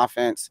talent on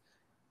offense.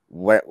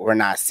 We're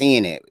not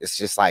seeing it. It's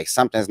just like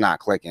something's not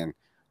clicking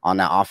on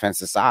that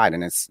offensive side.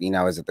 And it's,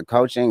 is it the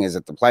coaching? Is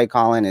it the play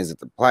calling? Is it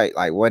the play?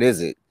 Like, what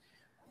is it?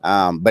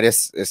 But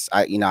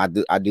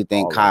I do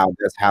think Kyle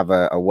does have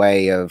a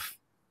way of,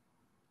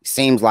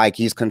 seems like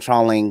he's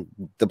controlling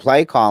the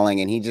play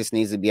calling and he just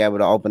needs to be able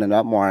to open it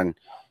up more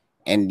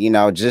and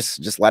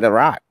just let it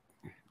rock.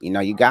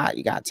 You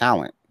got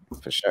talent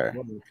for sure.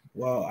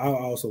 Well, I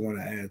also want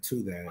to add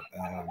to that.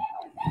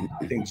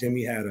 I think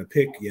Jimmy had a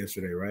pick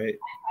yesterday, right?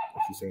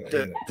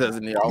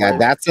 Doesn't he? Yeah,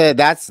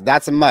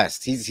 that's a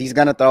must. He's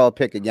gonna throw a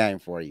pick a game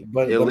for you.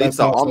 But at least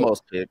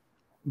almost pick.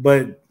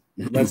 But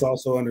let's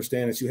also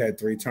understand that you had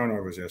 3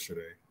 turnovers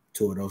yesterday.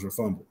 2 of those were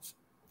fumbles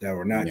that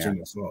were not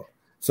Jimmy's fault.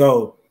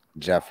 So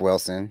Jeff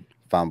Wilson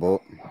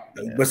fumbled.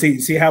 But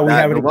see how we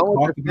haven't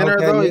talked about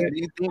that yet? Do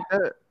you think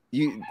that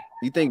you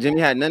think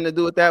Jimmy had nothing to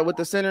do with that with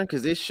the center?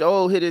 Because it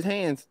sure hit his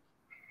hands.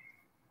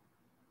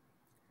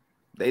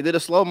 They did a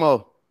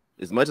slow-mo.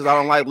 As much as I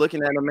don't like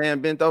looking at a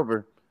man bent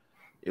over,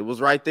 it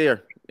was right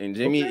there. And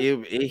Jimmy,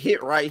 it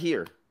hit right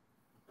here.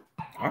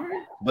 All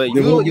right. But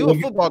you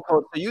a football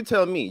coach, so you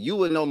tell me. You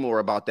would know more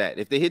about that.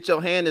 If they hit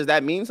your hand, does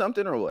that mean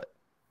something or what?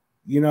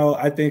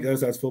 I think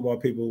us as football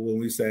people, when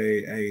we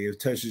say, hey, if it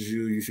touches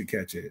you, you should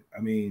catch it.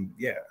 I mean,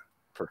 yeah.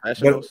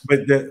 Professionals.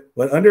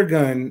 But under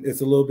gun,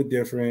 it's a little bit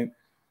different.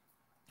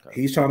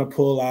 Okay. He's trying to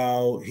pull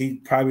out. He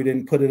probably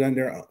didn't put it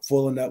under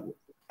full enough.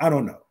 I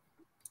don't know.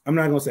 I'm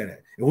not going to say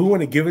that. If we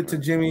want to give it to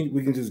Jimmy,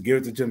 we can just give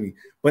it to Jimmy.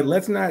 But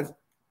let's not.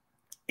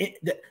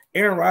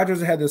 Aaron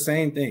Rodgers had the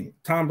same thing.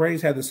 Tom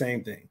Brady's had the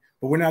same thing.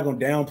 But we're not going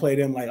to downplay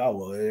them like, oh,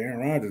 well, Aaron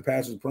Rodgers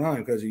passed his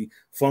prime because he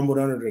fumbled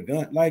under the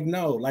gun. Like,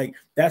 no. Like,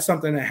 that's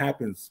something that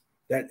happens.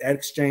 That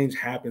exchange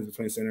happens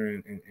between center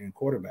and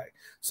quarterback.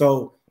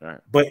 So,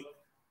 But,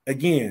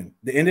 again,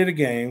 the end of the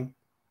game,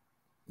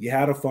 you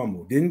had a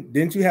fumble.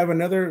 Didn't you have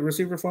another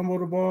receiver fumble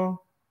the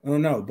ball? I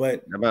don't know.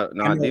 But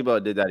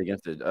Debo did that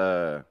against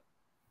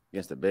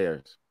the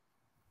Bears.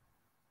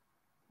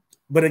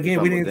 But again,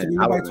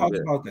 nobody talked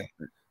about that,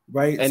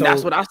 right? And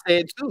that's what I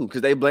said too,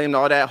 because they blamed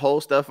all that whole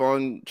stuff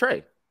on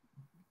Trey.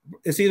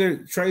 It's either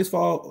Trey's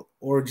fault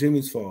or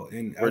Jimmy's fault,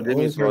 and or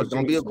Jimmy's fault. It's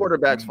gonna be a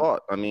quarterback's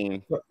fault. I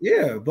mean,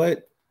 yeah,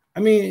 but I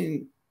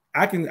mean,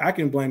 I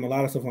can blame a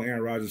lot of stuff on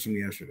Aaron Rodgers from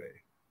yesterday,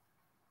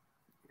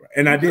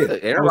 and I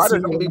did. Aaron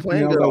Rodgers don't be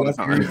playing good all the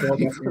time.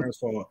 That's Aaron's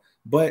fault.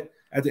 But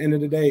at the end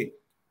of the day,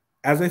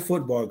 as a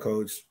football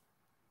coach,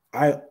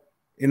 I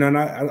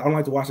don't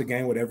like to watch a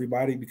game with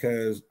everybody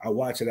because I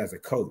watch it as a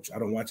coach. I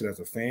don't watch it as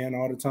a fan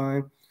all the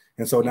time.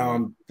 And so now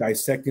I'm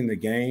dissecting the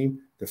game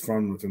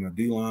from the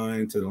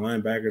D-line to the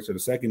linebackers to the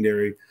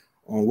secondary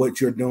on what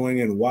you're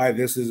doing and why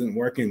this isn't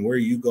working, where are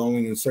you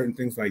going, and certain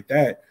things like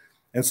that.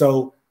 And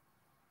so,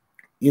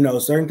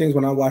 certain things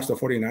when I watch the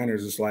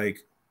 49ers, it's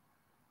like,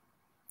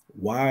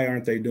 why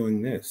aren't they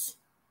doing this?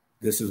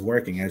 This is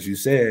working. As you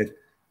said,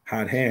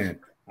 hot hand.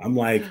 I'm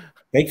like,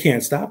 they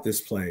can't stop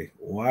this play.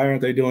 Why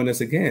aren't they doing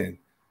this again?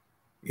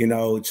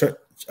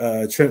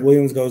 Trent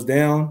Williams goes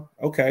down.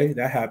 Okay,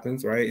 that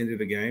happens, right? Into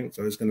the game.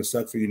 So it's going to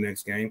suck for you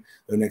next game,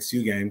 the next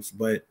few games.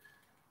 But,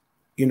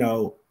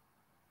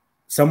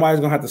 somebody's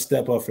going to have to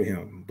step up for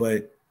him.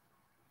 But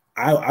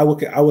I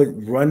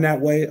would run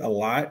that way a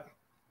lot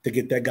to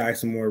get that guy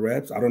some more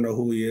reps. I don't know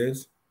who he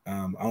is.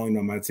 I don't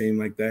know my team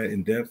like that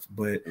in depth,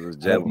 but it was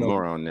Jeff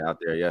Moore out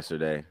there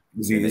yesterday.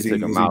 They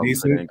took him out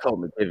and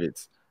Colt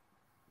McKivitz.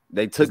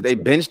 They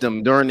benched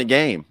him during the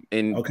game.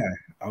 And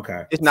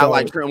okay. It's not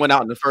like Trent went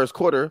out in the first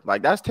quarter.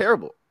 Like, that's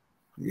terrible.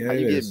 Yeah,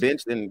 you get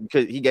benched and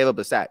because he gave up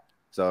a sack.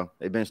 So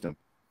they benched him.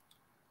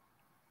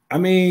 I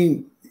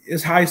mean,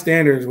 it's high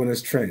standards when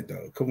it's Trent,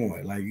 though. Come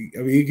on. Like,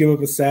 you give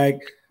up a sack.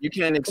 You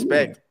can't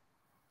expect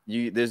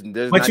there's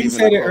but you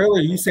said it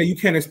earlier. You say you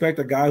can't expect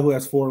a guy who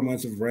has 4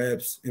 months of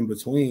reps in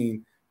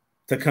between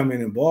to come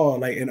in and ball.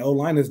 Like, an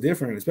O-line is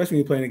different, especially when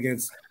you're playing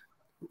against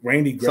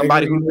Randy Gregory.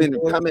 Somebody who's been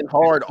coming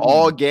hard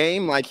all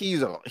game. Like, he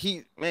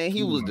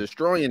was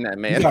destroying that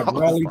man. You got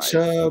Bradley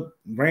Chubb,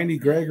 Randy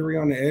Gregory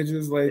on the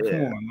edges. Like,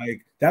 come on.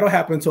 Like, that'll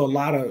happen to a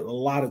lot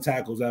of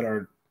tackles that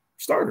are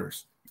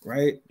starters,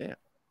 right? Yeah.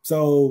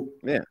 So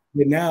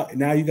now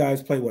you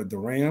guys play the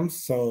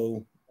Rams.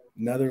 So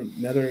another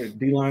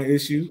D-line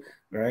issue.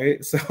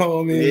 Right, so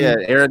I mean,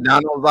 Aaron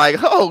Donald's like,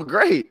 oh,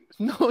 great,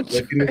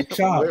 licking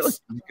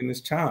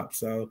his chops.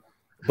 So,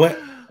 but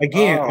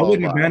again, I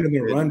wouldn't abandon the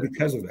run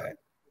because of that,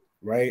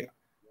 right?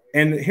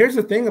 And here's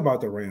the thing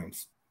about the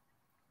Rams: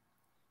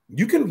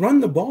 you can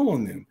run the ball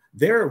on them.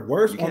 They're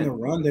worse on the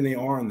run than they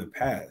are on the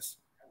pass.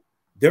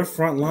 Their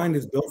front line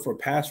is built for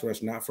pass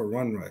rush, not for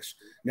run rush.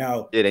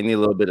 Now, they need a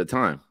little bit of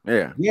time.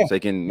 Yeah. So they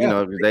can,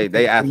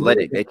 they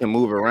athletic. They can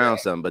move around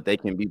some, but they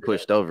can be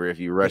pushed over if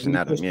you're rushing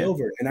at them.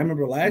 Over. And I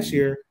remember last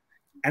year,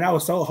 and I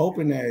was so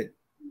hoping that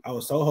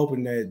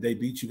they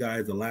beat you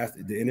guys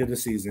at the end of the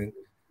season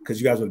because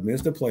you guys would have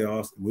missed the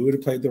playoffs. We would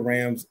have played the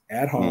Rams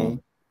at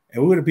home,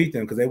 and we would have beat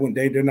them because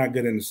they're not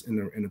good in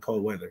the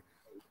cold weather.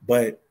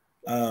 But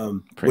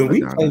when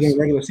we played in the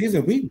regular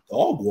season, we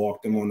dog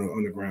walked them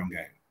on the ground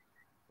game.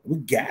 We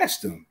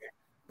gashed them,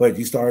 but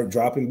you start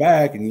dropping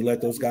back and you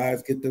let those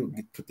guys because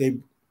they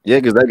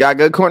got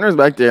good corners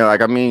back there.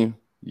 Like, I mean,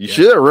 you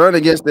should run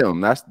against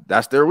them.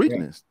 That's their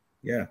weakness.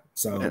 Yeah.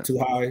 So too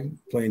high,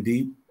 playing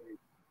deep,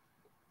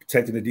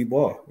 protecting the deep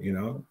ball.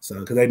 So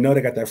because they know they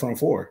got that front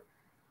four.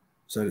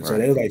 So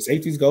they was like,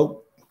 safeties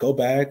go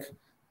back,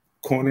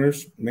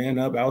 corners man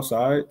up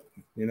outside.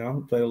 Play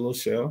a little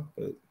shell,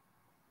 but you know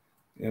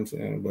what I'm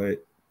saying.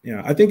 But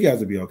I think you guys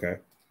will be okay.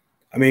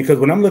 I mean, because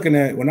when I look at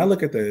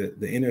the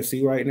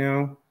NFC right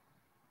now,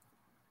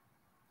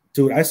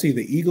 dude, I see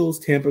the Eagles,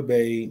 Tampa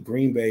Bay,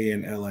 Green Bay,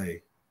 and LA.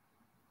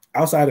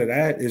 Outside of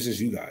that, it's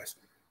just you guys.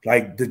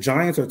 Like, the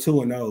Giants are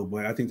 2-0,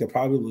 but I think they'll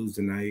probably lose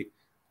tonight.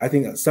 I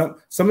think some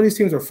of these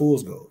teams are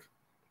fool's gold,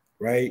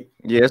 right?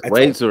 Yeah, it's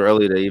way too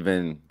early to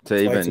even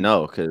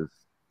know because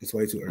it's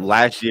way too early.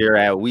 Last year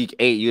at week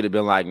 8, you'd have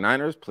been like,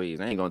 Niners, please,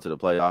 they ain't going to the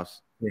playoffs.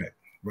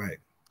 Right.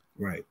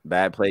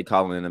 Bad play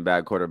calling and a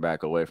bad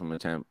quarterback away from a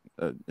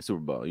Super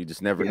Bowl. You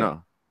just never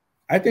know.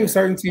 I think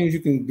certain teams you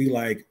can be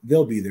like,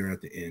 they'll be there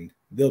at the end.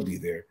 They'll be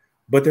there.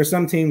 But there's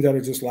some teams that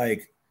are just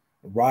like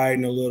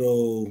riding a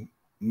little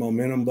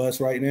momentum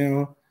bus right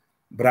now.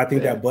 But I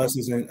think that bus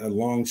isn't a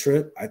long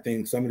trip. I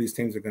think some of these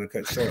teams are going to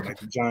cut short, like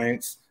the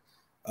Giants.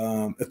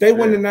 If they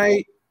win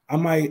tonight, I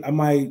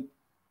might,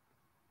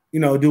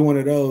 do one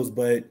of those.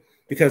 But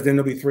because then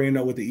they'll be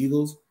 3-0 with the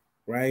Eagles,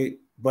 right?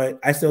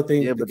 But I still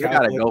think but they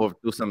gotta go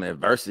through some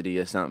adversity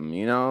or something,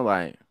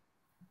 like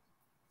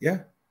I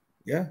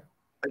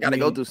gotta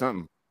go through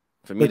something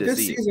for me to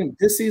see.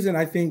 This season,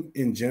 I think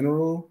in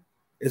general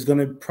is going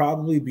to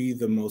probably be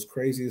the most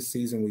craziest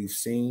season we've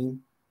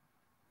seen,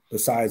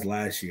 besides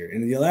last year.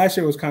 And the last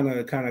year was kind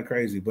of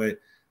crazy, but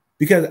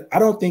because I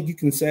don't think you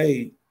can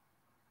say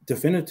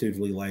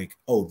definitively like,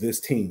 oh, this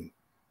team,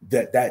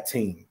 that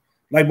team.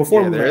 Like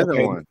before, we were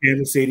like,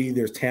 Kansas City,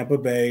 there's Tampa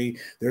Bay,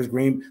 there's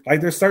Green.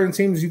 Like there's certain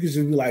teams you can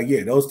just be like,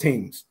 yeah, those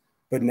teams.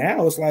 But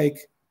now it's like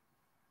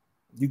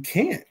you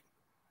can't.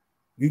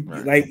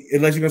 Like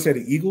unless you're gonna say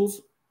the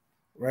Eagles,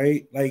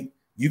 right? Like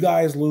you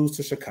guys lose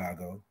to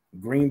Chicago.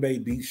 Green Bay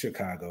beats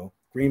Chicago.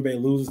 Green Bay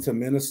loses to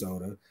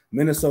Minnesota.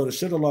 Minnesota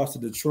should have lost to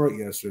Detroit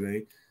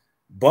yesterday.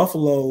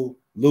 Buffalo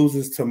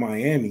loses to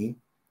Miami.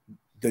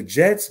 The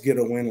Jets get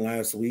a win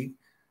last week.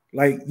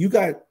 Like, you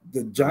got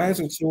the Giants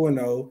are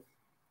 2-0.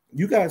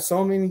 You got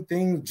so many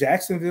things.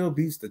 Jacksonville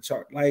beats the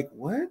chart. Like,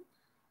 what?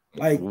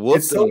 Like,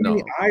 it's so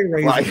many eye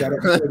raisers that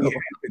are already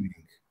happening.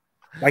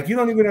 Like, you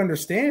don't even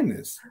understand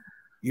this.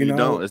 You know?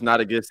 Don't. It's not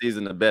a good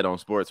season to bet on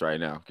sports right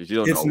now because you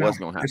don't know what's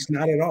going to happen. It's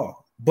not at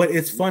all. But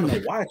it's fun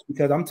to watch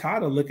because I'm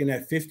tired of looking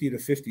at 50 to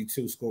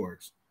 52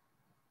 scores.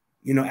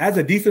 You know, as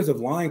a defensive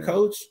line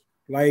coach,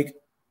 like,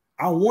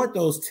 I want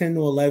those 10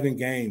 to 11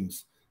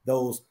 games,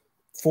 those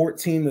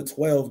 14 to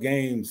 12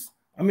 games.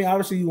 I mean,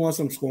 obviously you want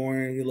some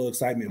scoring, a little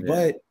excitement,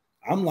 but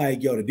I'm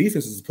like, yo, the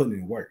defense is putting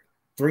in work.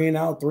 3 and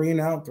out, 3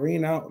 and out, 3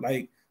 and out.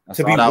 Like, that's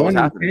to be 1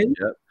 and 10.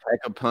 Yep.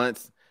 Heck of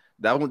punts.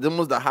 Them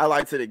was the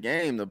highlights of the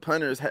game. The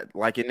punters had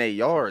like in their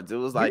yards. It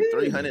was like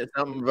 300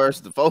 something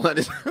versus the 400.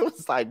 It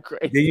was like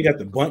crazy. Then you got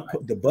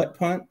the butt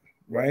punt,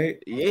 right?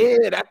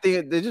 Yeah, that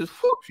thing they just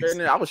whoop.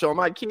 I was showing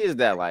my kids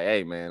that, like,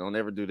 hey man, don't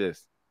ever do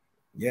this.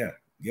 Yeah.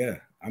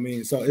 I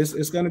mean, so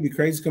it's going to be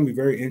crazy. It's going to be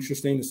very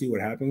interesting to see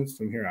what happens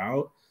from here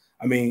out.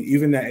 I mean,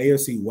 even that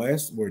AFC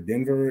West where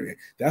Denver,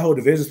 that whole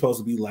division is supposed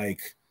to be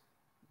like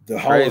the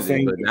Hall of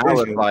Fame. But now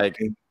it's like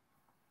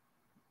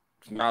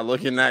it's not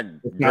looking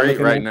that great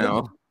right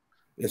now.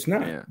 It's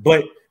not. Yeah.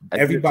 But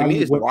everybody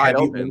is wide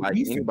open. Like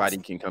anybody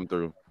can come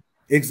through.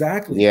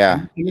 Exactly.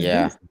 Yeah.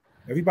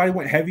 Everybody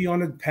went heavy on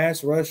the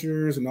pass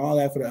rushers and all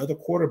that for the other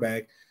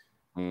quarterback.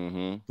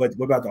 Mm-hmm. But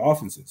what about the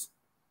offenses?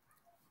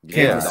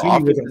 Yeah, the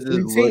offense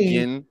is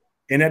looking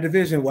in that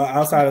division. Well,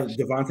 outside of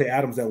Devontae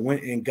Adams, that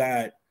went and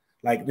got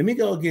like, let me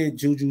go get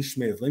Juju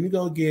Smith. Let me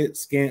go get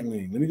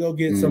Scantling. Let me go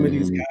get some of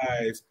these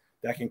guys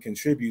that can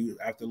contribute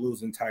after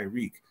losing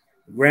Tyreek.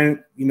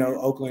 Granted, you know,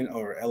 Oakland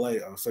or LA,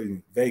 or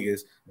sorry,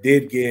 Vegas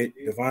did get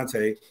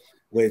Devontae,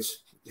 which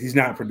he's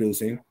not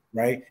producing,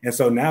 right? And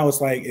so now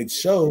it's like it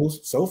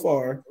shows so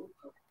far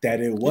that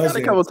it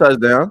wasn't a couple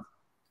touchdowns.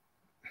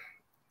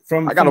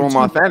 I got him on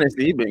my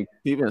fantasy.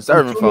 He been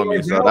serving for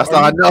me, so that's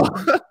all I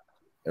know.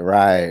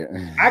 Right.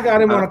 I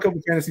got him on a couple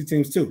fantasy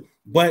teams too.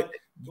 But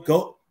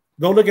go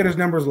look at his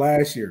numbers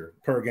last year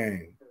per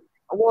game.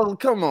 Well,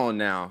 come on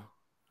now.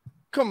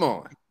 Come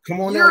on.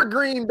 You're a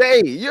Green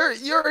Bay. You're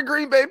a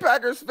Green Bay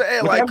Packers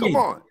fan. Like, come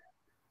on.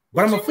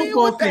 But I'm a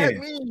football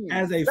fan.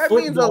 As a that football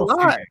means a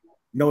lot. Fan.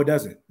 No, it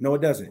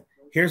doesn't.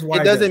 Here's why.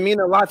 It doesn't mean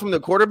a lot from the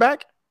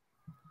quarterback?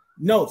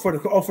 No, for the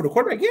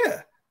quarterback,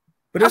 yeah.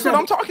 But that's what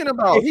I'm talking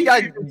about. He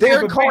got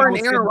Derek Carr and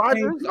Aaron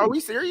Rodgers. Are we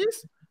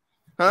serious?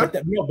 Huh?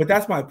 But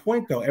that's my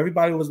point, though.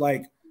 Everybody was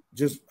like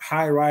just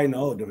high riding.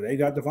 Oh, they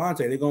got Devontae.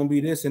 They're going to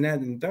be this and that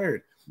and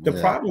third. The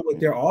problem with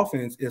their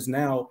offense is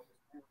now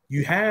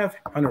you have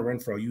Hunter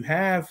Renfrow, you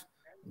have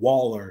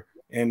Waller,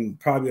 and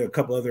probably a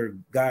couple other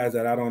guys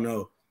that I don't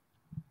know.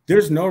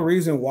 There's no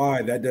reason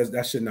why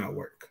that should not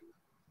work.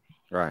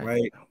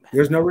 Right?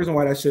 There's no reason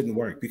why that shouldn't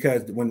work,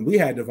 because when we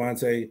had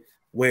Devontae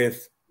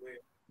with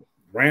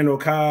Randall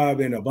Cobb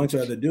and a bunch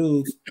of other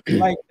dudes,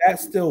 like that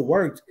still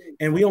worked.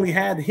 And we only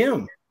had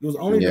him. It was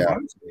only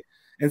Devontae.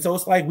 And so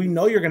it's like, we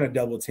know you're going to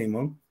double team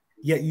him,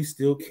 yet you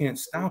still can't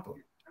stop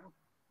him.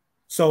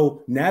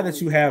 So now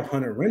that you have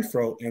Hunter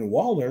Renfrow and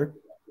Waller,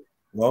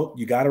 well,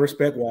 you got to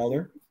respect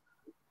Waller.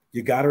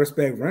 You got to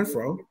respect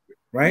Renfrow,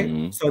 right?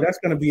 Mm-hmm. So that's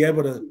going to be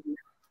able to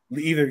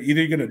either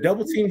you're going to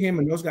double team him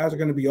and those guys are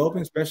going to be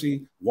open,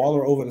 especially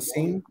Waller over the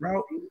seam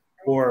route,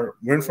 or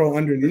Renfrow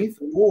underneath,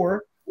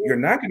 or you're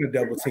not going to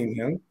double team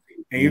him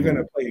and you're going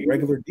to play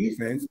regular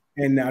defense,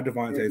 and now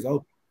Devontae's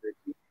open.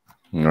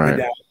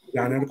 Right.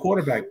 Down in the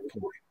quarterback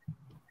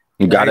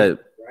point.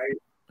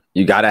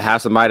 You gotta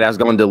have somebody that's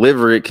gonna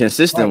deliver it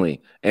consistently.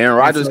 Right. Aaron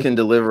Rodgers can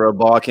deliver a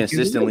ball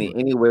consistently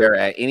anywhere,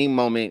 at any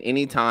moment,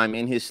 anytime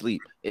in his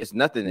sleep. It's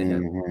nothing to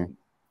him.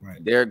 Mm-hmm.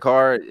 Right. Derek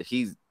Carr,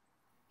 he's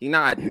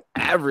not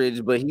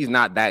average, but he's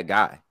not that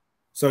guy.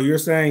 So you're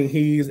saying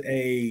he's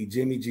a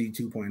Jimmy G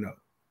 2.0.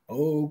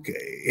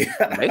 Okay.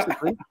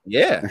 Basically,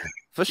 yeah,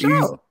 for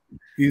sure.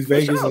 He's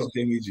Vegas'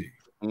 Jimmy G.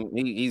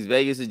 He's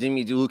Vegas'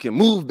 Jimmy G who can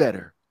move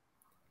better.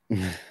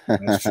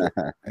 That's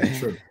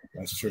true.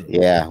 That's true.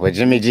 Yeah, with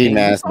Jimmy G,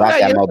 man, it's about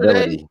that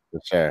mobility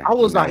for sure. I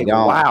was like,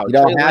 wow, you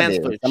don't have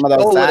it. Some of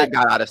those sacks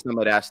got out of some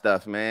of that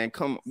stuff, man.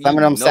 Some of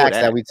them sacks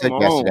that we took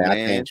yesterday,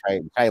 I think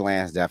Trey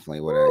Lance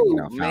definitely would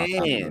have, found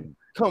something.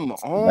 Come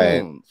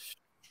on.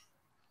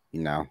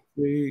 But,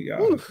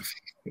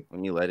 let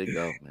me let it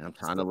go, man. I'm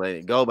trying to let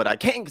it go, but I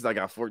can't because I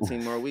got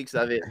 14 more weeks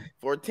of it.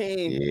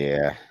 14.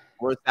 Yeah.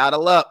 We're out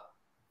of luck.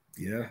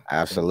 Yeah.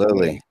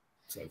 Absolutely.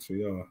 Sucks for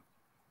y'all.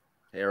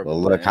 Terrible,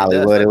 well, look,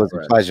 Hollywood, it was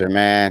a pleasure,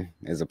 man.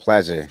 It was a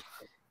pleasure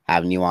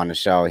having you on the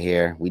show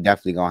here. We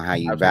definitely gonna have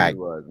you back.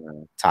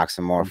 Talk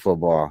some more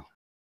football.